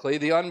tragically,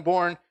 the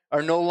unborn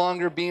are no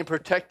longer being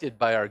protected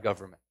by our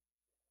government.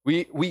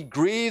 We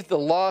grieve the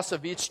loss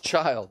of each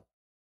child,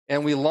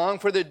 and we long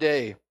for the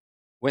day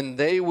when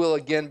they will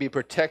again be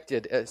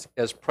protected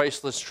as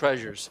priceless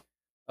treasures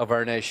of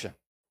our nation.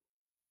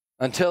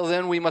 Until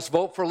then, we must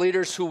vote for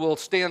leaders who will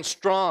stand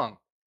strong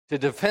to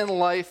defend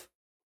life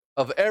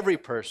of every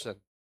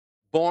person,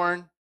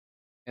 born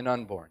and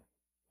unborn.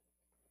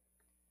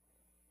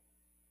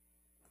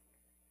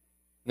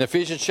 In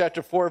Ephesians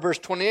chapter 4, verse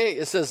 28,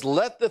 it says,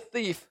 "Let the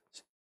thief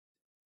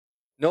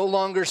no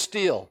longer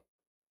steal,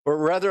 but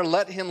rather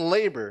let him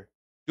labor,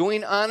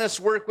 doing honest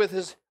work with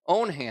his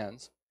own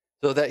hands,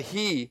 so that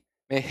he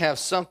may have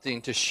something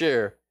to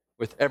share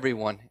with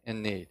everyone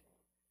in need."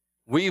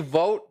 We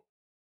vote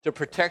to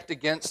protect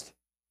against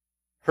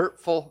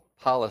hurtful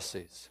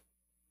policies.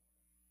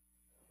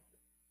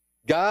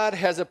 God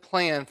has a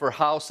plan for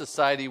how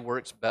society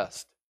works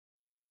best.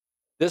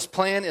 This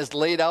plan is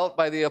laid out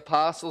by the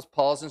apostles,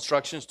 Paul's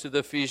instructions to the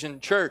Ephesian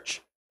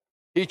church.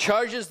 He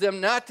charges them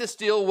not to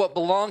steal what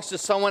belongs to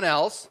someone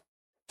else,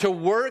 to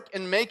work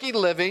and make a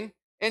living,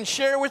 and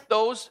share with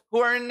those who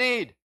are in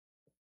need.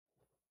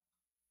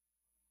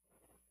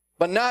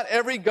 But not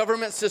every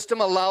government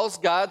system allows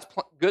God's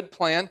good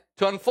plan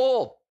to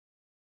unfold.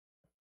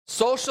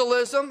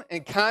 Socialism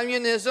and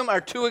communism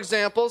are two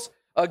examples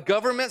of a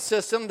government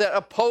system that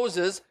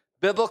opposes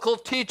biblical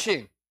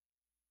teaching.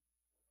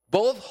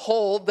 Both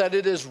hold that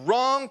it is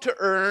wrong to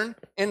earn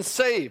and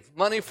save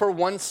money for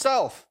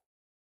oneself,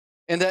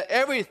 and that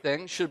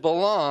everything should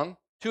belong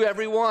to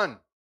everyone.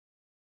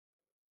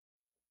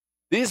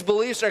 These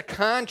beliefs are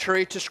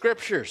contrary to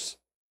scriptures.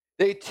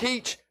 They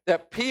teach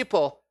that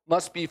people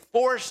must be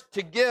forced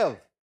to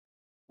give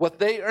what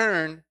they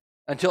earn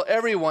until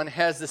everyone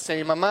has the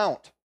same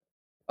amount.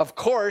 Of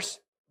course,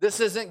 this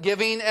isn't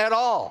giving at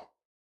all.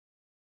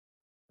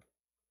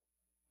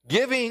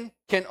 Giving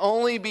can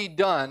only be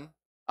done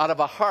out of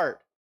a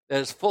heart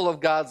that is full of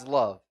God's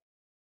love,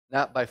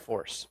 not by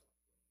force.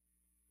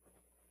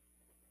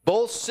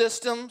 Both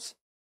systems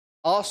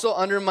also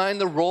undermine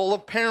the role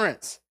of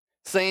parents,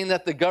 saying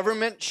that the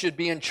government should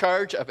be in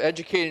charge of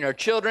educating our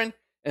children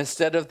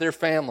instead of their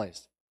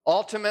families.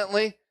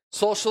 Ultimately,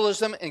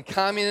 socialism and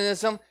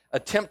communism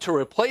attempt to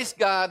replace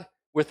God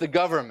with the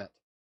government,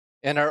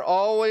 and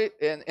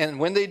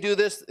when they do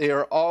this, they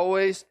are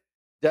always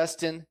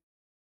destined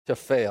to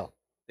fail.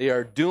 They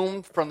are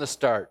doomed from the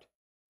start,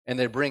 and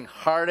they bring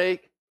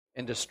heartache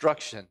and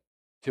destruction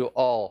to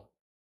all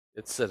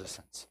its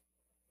citizens.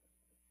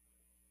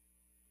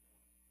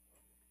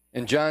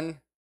 In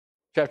John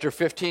chapter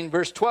 15,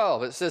 verse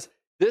 12, it says,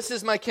 "This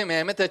is my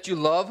commandment, that you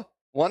love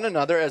one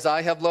another as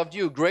I have loved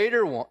you.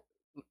 Greater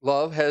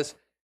love has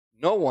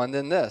no one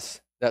than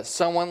this, that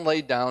someone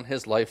laid down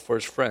his life for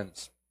his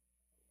friends."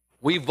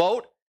 We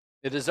vote.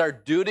 It is our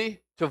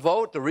duty to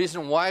vote. The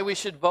reason why we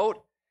should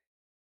vote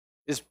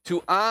is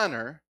to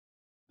honor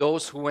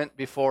those who went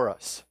before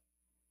us.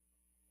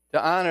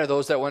 To honor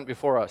those that went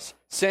before us.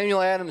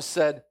 Samuel Adams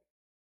said,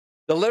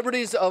 The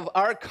liberties of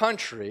our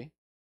country,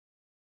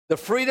 the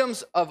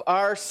freedoms of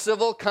our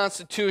civil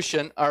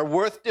constitution are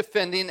worth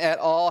defending at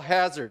all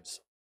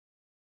hazards.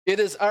 It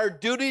is our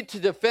duty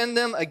to defend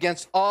them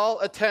against all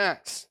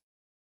attacks.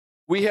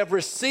 We have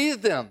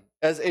received them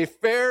as a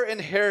fair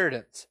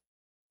inheritance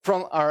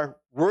from our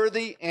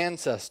worthy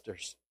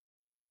ancestors.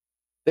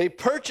 They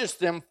purchased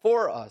them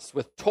for us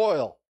with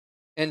toil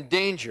and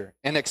danger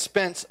and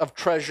expense of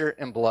treasure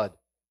and blood.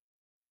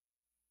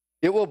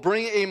 It will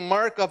bring a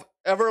mark of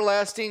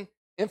everlasting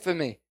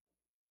infamy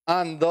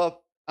on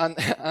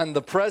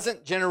the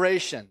present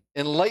generation,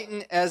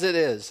 enlightened as it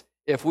is,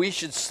 if we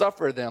should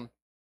suffer them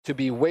to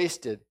be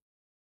wasted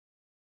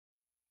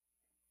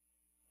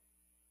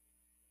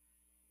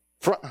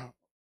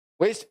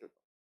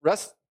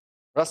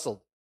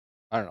wrestled,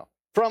 I don't know,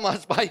 from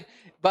us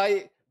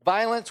by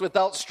violence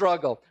without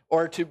struggle,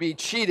 or to be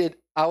cheated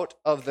out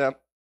of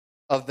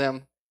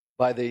them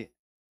by the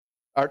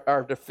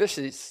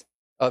artifices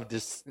of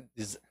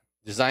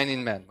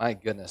designing men. My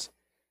goodness.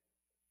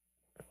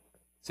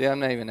 See,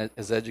 I'm not even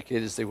as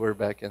educated as they were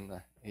back in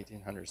the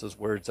 1800s. Those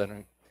words, I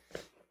don't.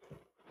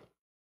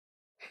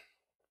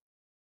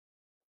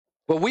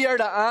 But we are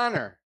to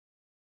honor.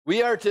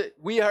 We are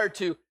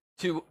to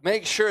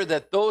make sure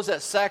that those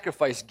that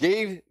sacrificed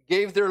gave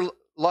their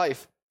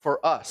life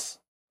for us,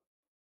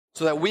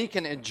 so that we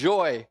can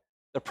enjoy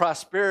the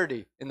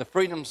prosperity and the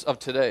freedoms of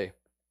today.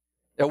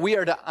 That we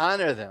are to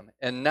honor them,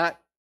 and not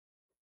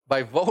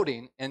by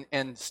voting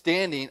and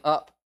standing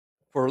up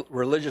for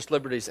religious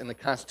liberties in the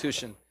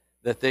Constitution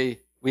that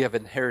we have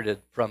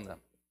inherited from them.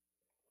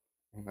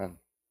 Amen.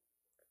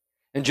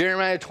 In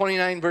Jeremiah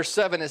 29, verse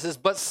 7, it says,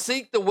 "But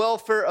seek the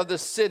welfare of the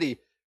city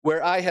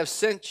where I have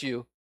sent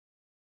you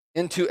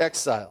into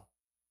exile,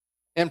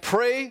 and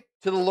pray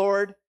to the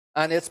Lord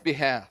on its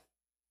behalf,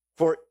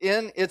 for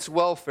in its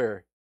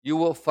welfare you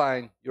will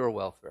find your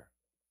welfare."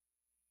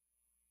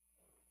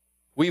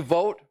 We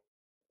vote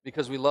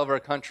because we love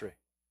our country.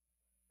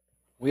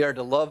 We are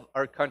to love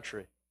our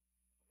country.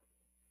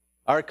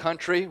 Our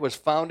country was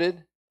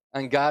founded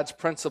on God's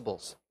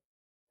principles.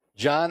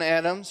 John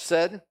Adams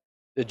said,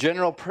 "The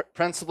general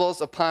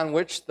principles upon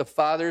which the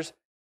fathers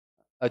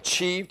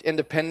achieved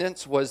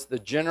independence was the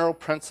general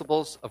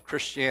principles of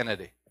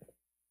Christianity."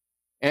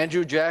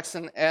 Andrew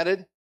Jackson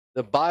added,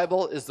 "The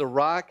Bible is the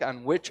rock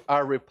on which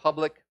our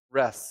republic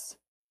rests."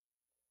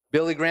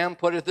 Billy Graham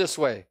put it this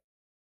way: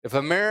 "If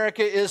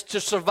America is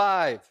to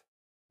survive,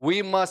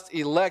 we must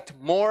elect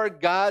more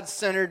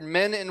God-centered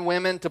men and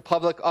women to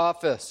public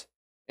office.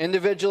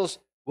 Individuals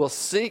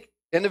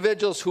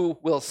who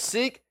will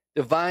seek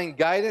divine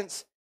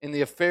guidance in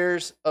the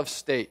affairs of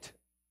state."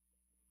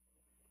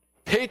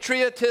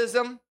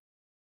 Patriotism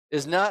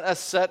is not a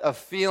set of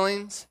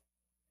feelings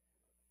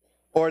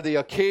or the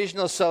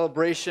occasional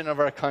celebration of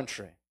our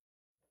country.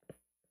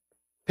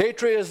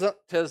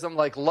 Patriotism,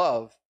 like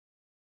love,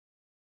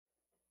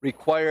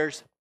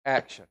 requires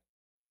action.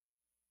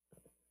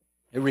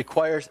 It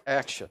requires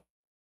action.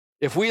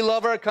 If we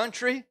love our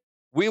country,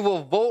 we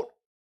will vote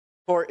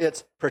for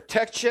its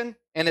protection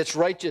and its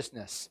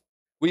righteousness.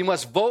 We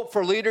must vote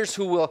for leaders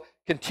who will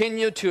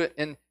continue to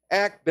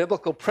enact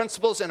biblical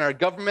principles in our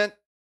government,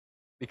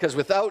 because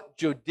without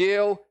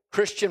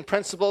Judeo-Christian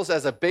principles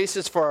as a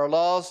basis for our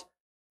laws,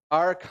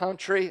 our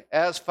country,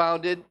 as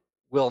founded,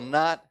 will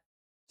not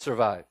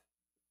survive.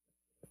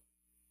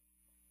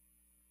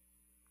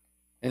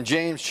 In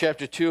James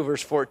chapter 2,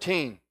 verse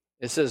 14,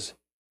 it says,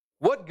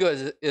 "What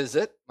good is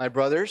it, my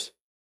brothers,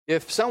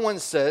 if someone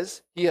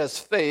says he has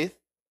faith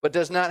but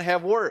does not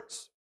have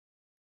works?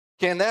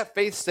 Can that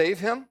faith save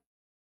him?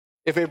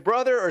 If a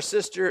brother or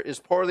sister is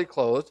poorly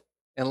clothed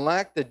and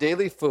lack the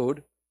daily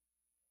food,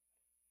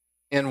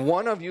 and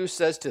one of you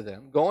says to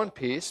them, 'Go in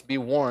peace, be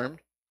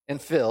warmed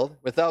and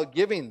filled,' without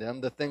giving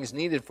them the things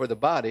needed for the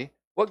body,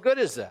 what good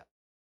is that?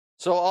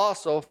 So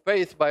also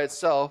faith by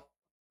itself,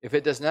 if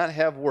it does not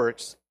have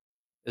works,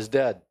 is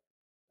dead."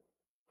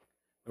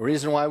 The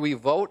reason why we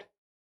vote,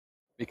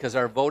 because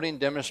our voting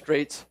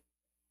demonstrates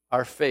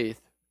our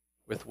faith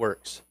with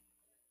works.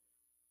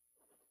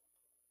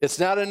 It's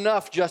not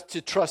enough just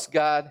to trust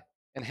God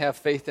and have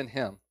faith in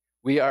Him.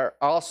 We are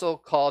also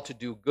called to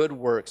do good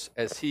works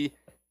as He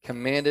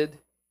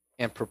commanded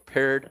and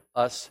prepared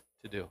us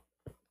to do.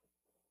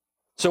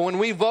 So when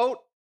we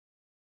vote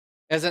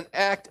as an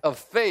act of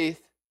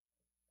faith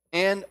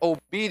and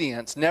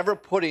obedience, never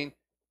putting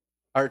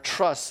our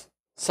trust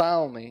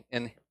solemnly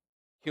in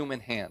human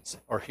hands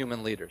or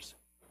human leaders,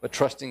 but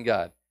trusting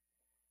God.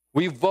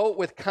 We vote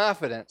with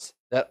confidence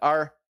that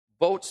our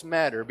votes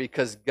matter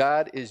because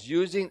God is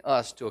using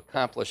us to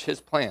accomplish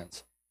His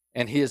plans,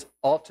 and He is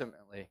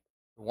ultimately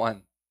the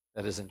one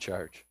that is in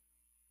charge.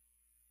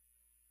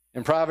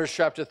 In Proverbs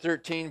chapter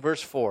 13,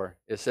 verse 4,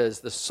 it says,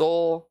 "The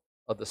soul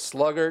of the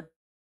sluggard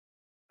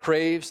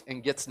craves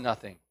and gets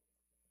nothing,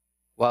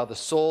 while the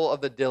soul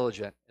of the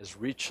diligent is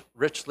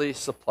richly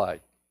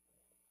supplied."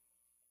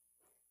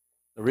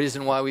 The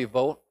reason why we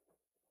vote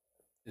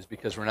is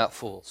because we're not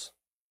fools.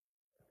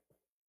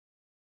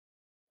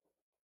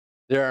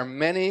 There are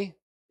many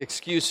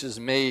excuses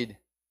made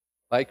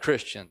by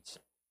Christians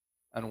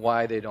on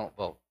why they don't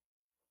vote.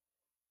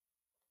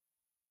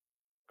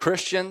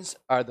 Christians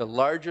are the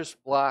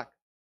largest block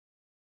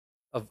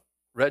of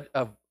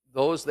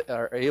those that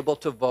are able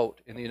to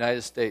vote in the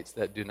United States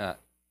that do not.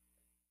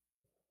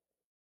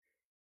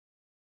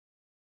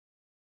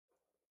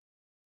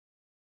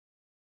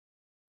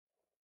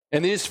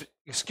 And these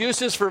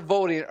excuses for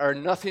voting are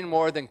nothing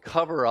more than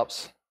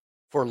cover-ups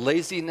for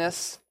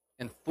laziness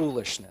and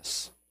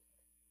foolishness.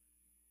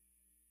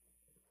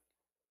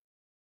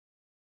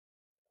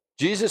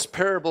 Jesus'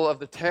 parable of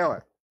the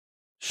talent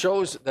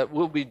shows that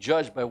we'll be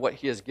judged by what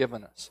he has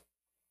given us.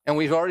 And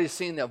we've already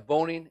seen that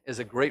voting is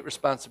a great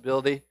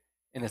responsibility,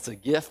 and it's a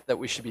gift that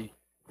we should be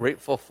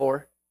grateful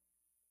for,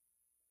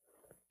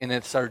 and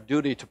it's our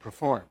duty to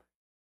perform.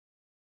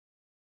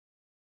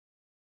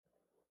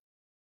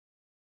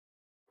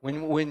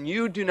 When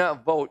you do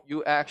not vote,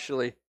 you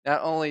actually,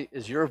 not only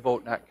is your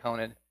vote not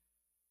counted,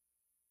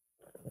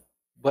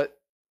 but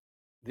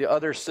the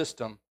other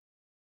system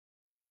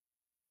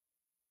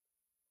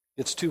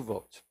gets 2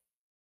 votes.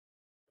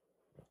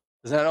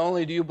 Because not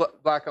only do you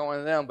block out one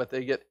of them, but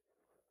they get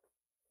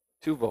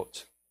 2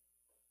 votes.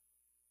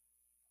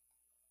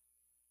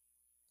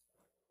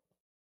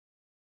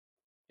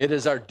 It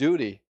is our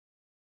duty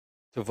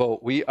to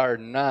vote. We are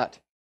not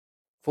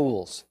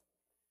fools.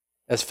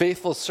 As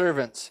faithful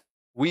servants,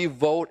 we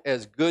vote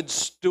as good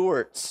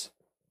stewards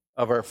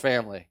of our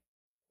family,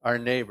 our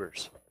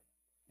neighbors,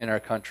 and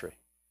our country.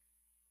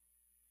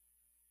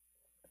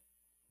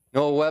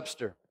 Noah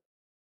Webster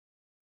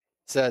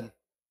said,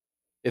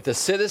 if the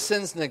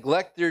citizens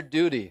neglect their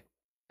duty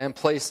and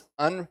place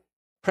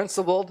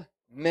unprincipled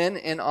men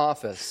in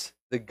office,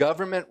 the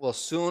government will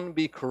soon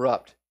be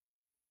corrupt.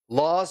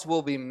 Laws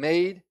will be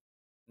made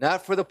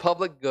not for the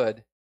public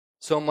good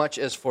so much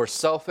as for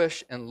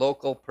selfish and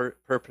local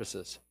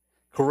purposes.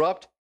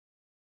 Corrupt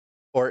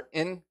or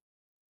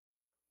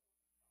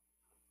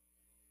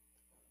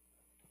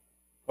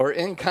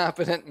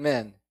incompetent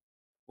men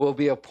will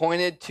be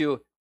appointed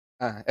to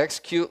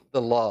execute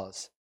the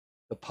laws.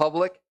 The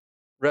public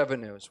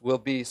revenues will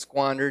be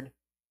squandered,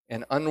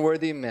 and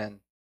unworthy men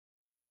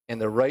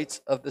and the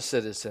rights of the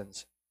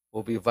citizens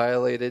will be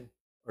violated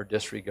or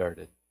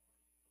disregarded.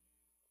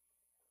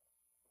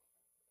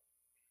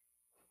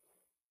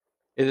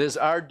 It is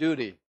our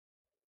duty.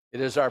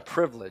 It is our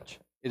privilege.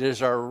 It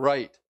is our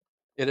right.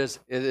 It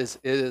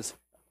is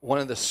one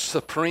of the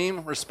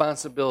supreme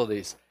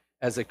responsibilities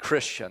as a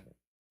Christian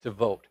to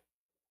vote.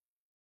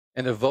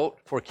 And to vote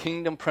for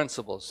kingdom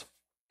principles,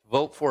 to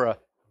vote for a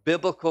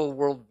biblical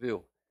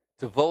worldview,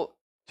 to vote,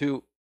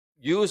 to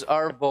use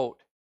our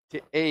vote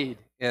to aid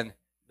in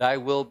thy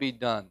will be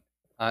done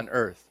on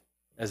earth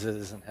as it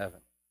is in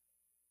heaven.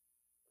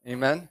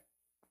 Amen?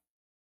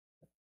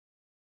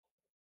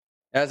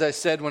 As I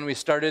said when we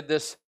started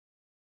this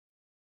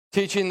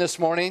teaching this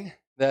morning,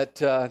 that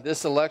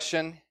this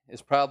election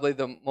is probably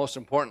the most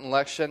important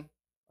election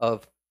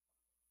of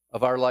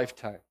our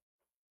lifetime.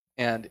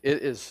 And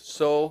it is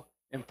so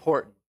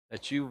important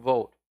that you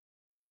vote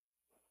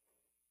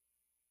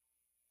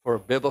for a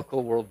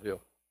biblical worldview.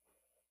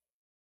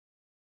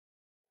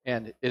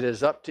 And it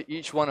is up to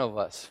each one of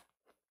us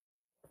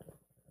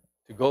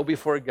to go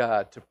before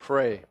God, to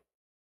pray,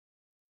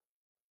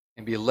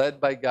 and be led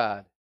by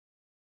God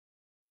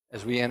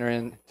as we enter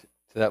into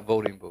that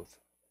voting booth.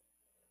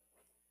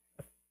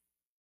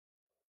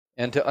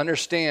 And to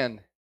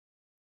understand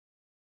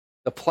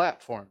the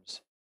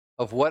platforms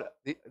of what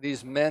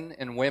these men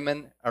and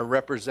women are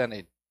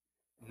representing,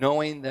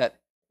 knowing that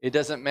it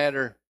doesn't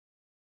matter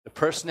the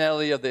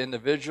personality of the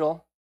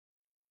individual,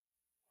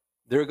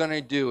 they're going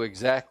to do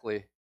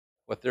exactly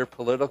what their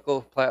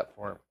political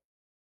platform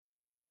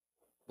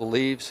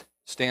believes,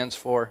 stands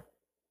for,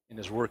 and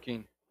is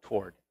working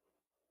toward.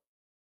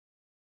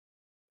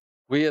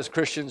 We as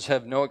Christians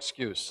have no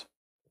excuse.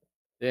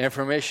 The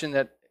information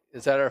that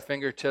is at our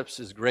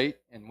fingertips is great,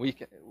 and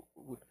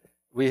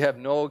we have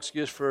no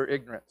excuse for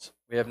ignorance.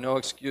 We have no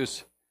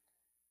excuse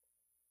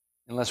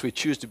unless we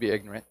choose to be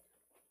ignorant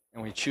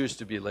and we choose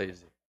to be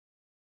lazy.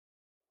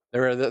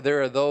 There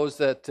are those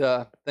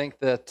that think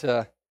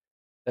that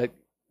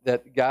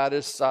God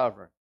is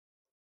sovereign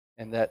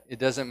and that it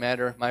doesn't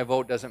matter. My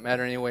vote doesn't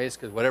matter anyways,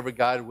 because whatever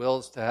God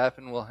wills to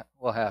happen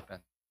will happen.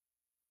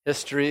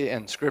 History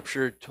and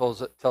Scripture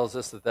tells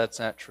us that that's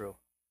not true.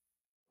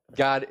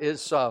 God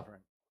is sovereign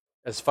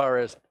as far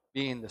as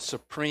being the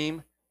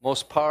supreme,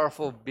 most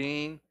powerful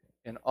being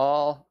in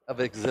all of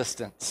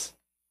existence.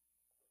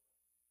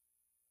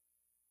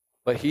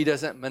 But He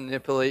doesn't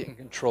manipulate and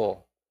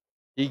control.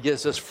 He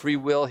gives us free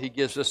will. He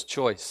gives us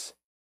choice.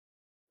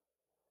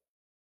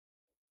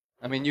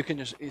 I mean,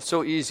 it's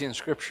so easy in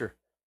Scripture.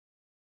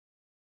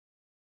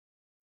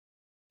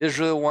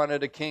 Israel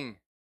wanted a king.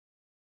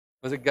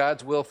 Was it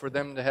God's will for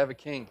them to have a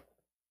king?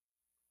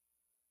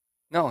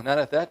 No, not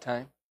at that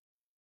time.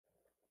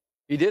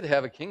 He did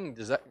have a king.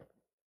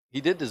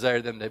 He did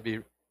desire them to be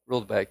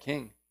ruled by a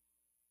king.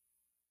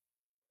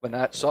 But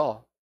not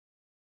Saul.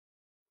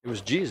 It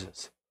was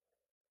Jesus.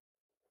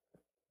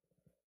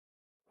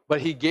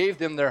 But He gave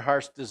them their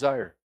heart's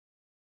desire.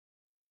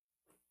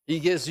 He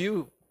gives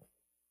you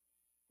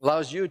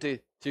Allows you to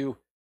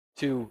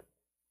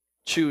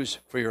choose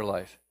for your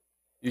life.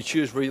 You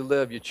choose where you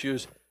live. You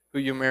choose who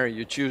you marry.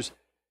 You choose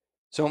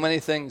so many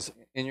things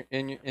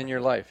in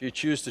your life. You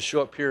choose to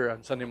show up here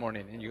on Sunday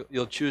morning, and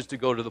you'll choose to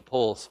go to the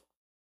polls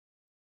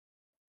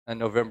on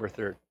November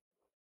 3rd.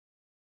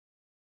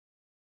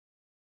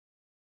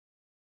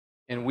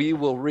 And we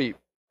will reap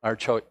our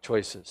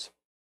choices.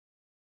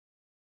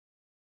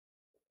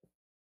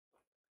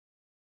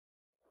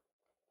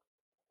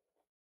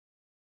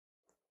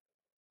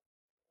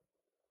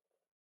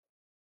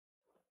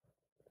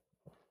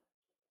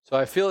 So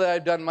I feel that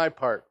I've done my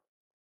part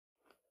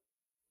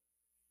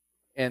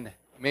in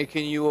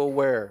making you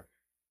aware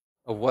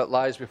of what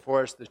lies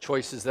before us, the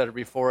choices that are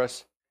before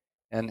us,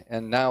 and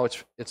now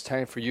it's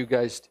time for you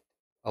guys,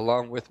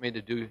 along with me,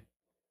 to do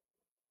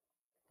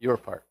your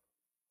part.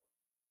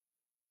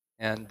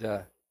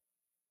 And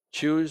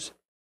choose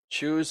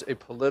a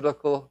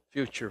political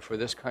future for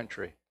this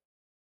country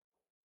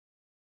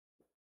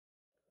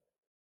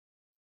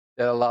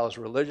that allows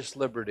religious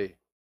liberty,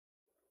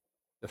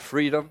 the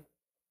freedom,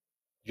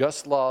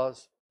 just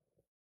laws,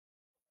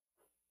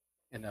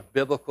 and a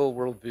biblical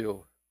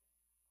worldview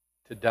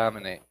to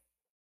dominate.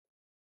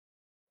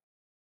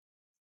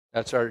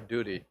 That's our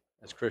duty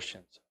as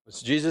Christians.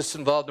 Was Jesus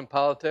involved in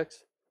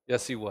politics?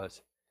 Yes, he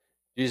was.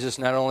 Jesus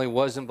not only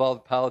was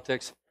involved in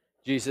politics,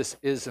 Jesus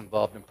is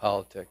involved in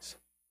politics.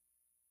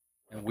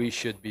 And we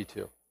should be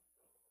too.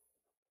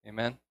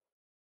 Amen?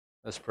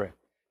 Let's pray.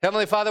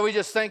 Heavenly Father, we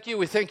just thank you.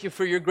 We thank you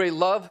for your great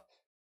love.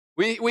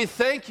 We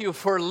thank you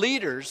for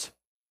leaders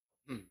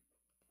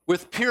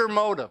with pure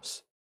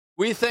motives.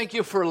 We thank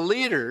you for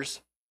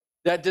leaders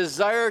that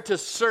desire to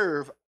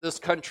serve this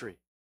country.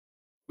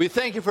 We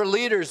thank you for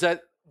leaders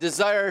that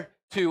desire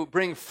to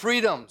bring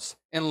freedoms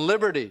and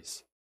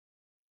liberties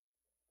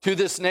to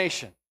this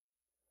nation.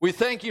 We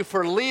thank you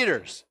for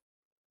leaders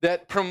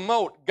that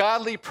promote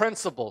godly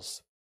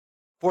principles.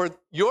 For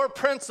your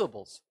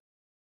principles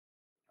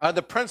are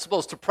the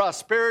principles to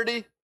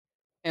prosperity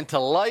and to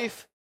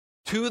life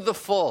to the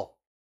full.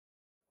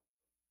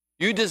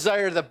 You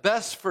desire the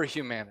best for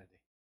humanity.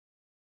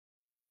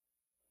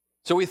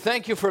 So we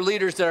thank you for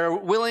leaders that are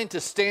willing to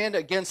stand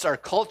against our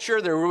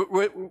culture. They're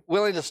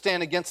willing to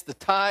stand against the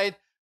tide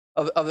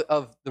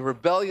of the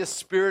rebellious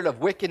spirit of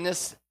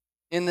wickedness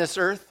in this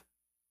earth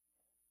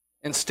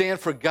and stand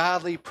for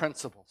godly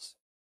principles.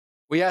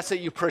 We ask that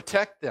you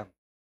protect them,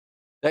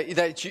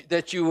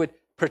 that you would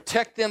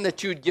protect them,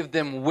 that you would give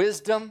them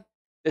wisdom,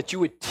 that you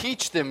would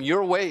teach them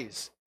your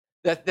ways,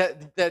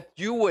 that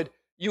you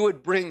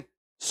would bring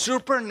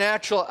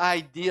supernatural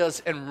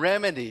ideas and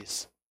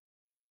remedies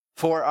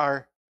for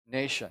our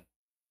nation.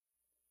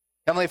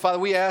 Heavenly Father,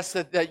 we ask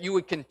that you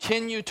would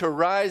continue to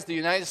rise the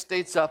United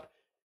States up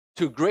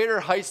to greater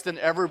heights than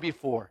ever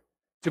before,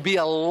 to be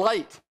a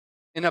light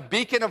and a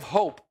beacon of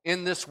hope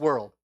in this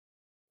world,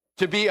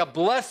 to be a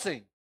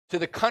blessing to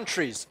the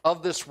countries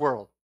of this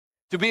world,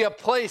 to be a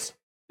place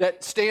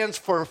that stands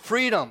for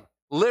freedom,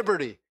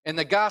 liberty, and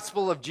the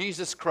gospel of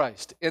Jesus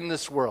Christ in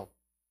this world.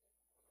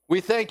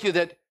 We thank you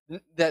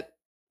that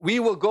we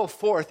will go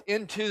forth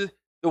into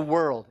the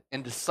world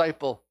and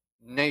disciple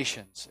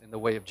nations in the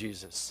way of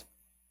Jesus,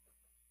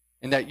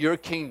 and that your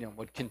kingdom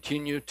would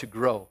continue to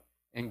grow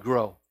and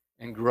grow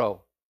and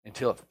grow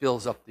until it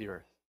fills up the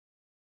earth.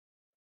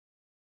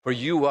 For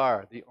you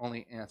are the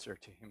only answer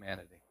to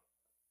humanity.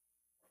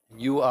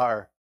 And you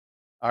are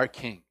our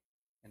King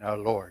and our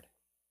Lord.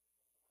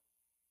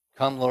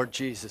 Come, Lord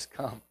Jesus,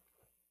 come.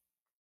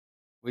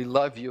 We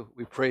love you.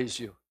 We praise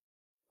you.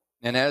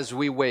 And as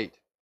we wait,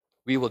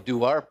 we will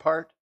do our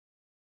part.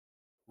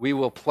 We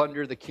will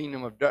plunder the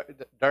kingdom of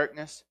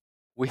darkness.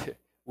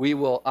 We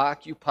will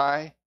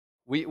occupy.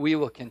 We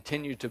will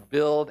continue to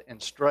build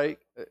and strike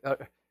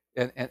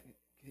and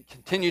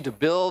continue to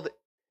build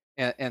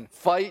and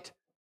fight.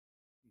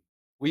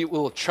 We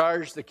will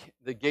charge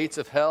the gates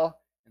of hell,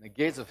 and the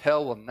gates of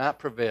hell will not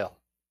prevail.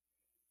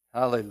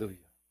 Hallelujah.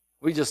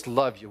 We just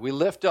love you. We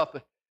lift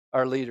up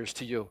our leaders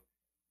to you.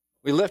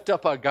 We lift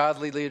up our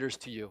godly leaders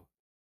to you.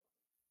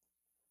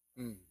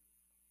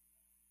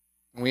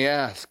 We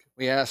ask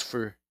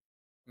for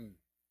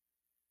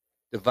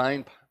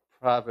divine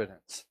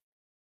providence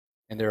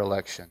in their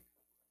election.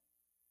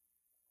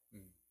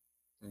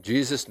 In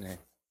Jesus' name,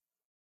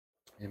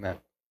 amen.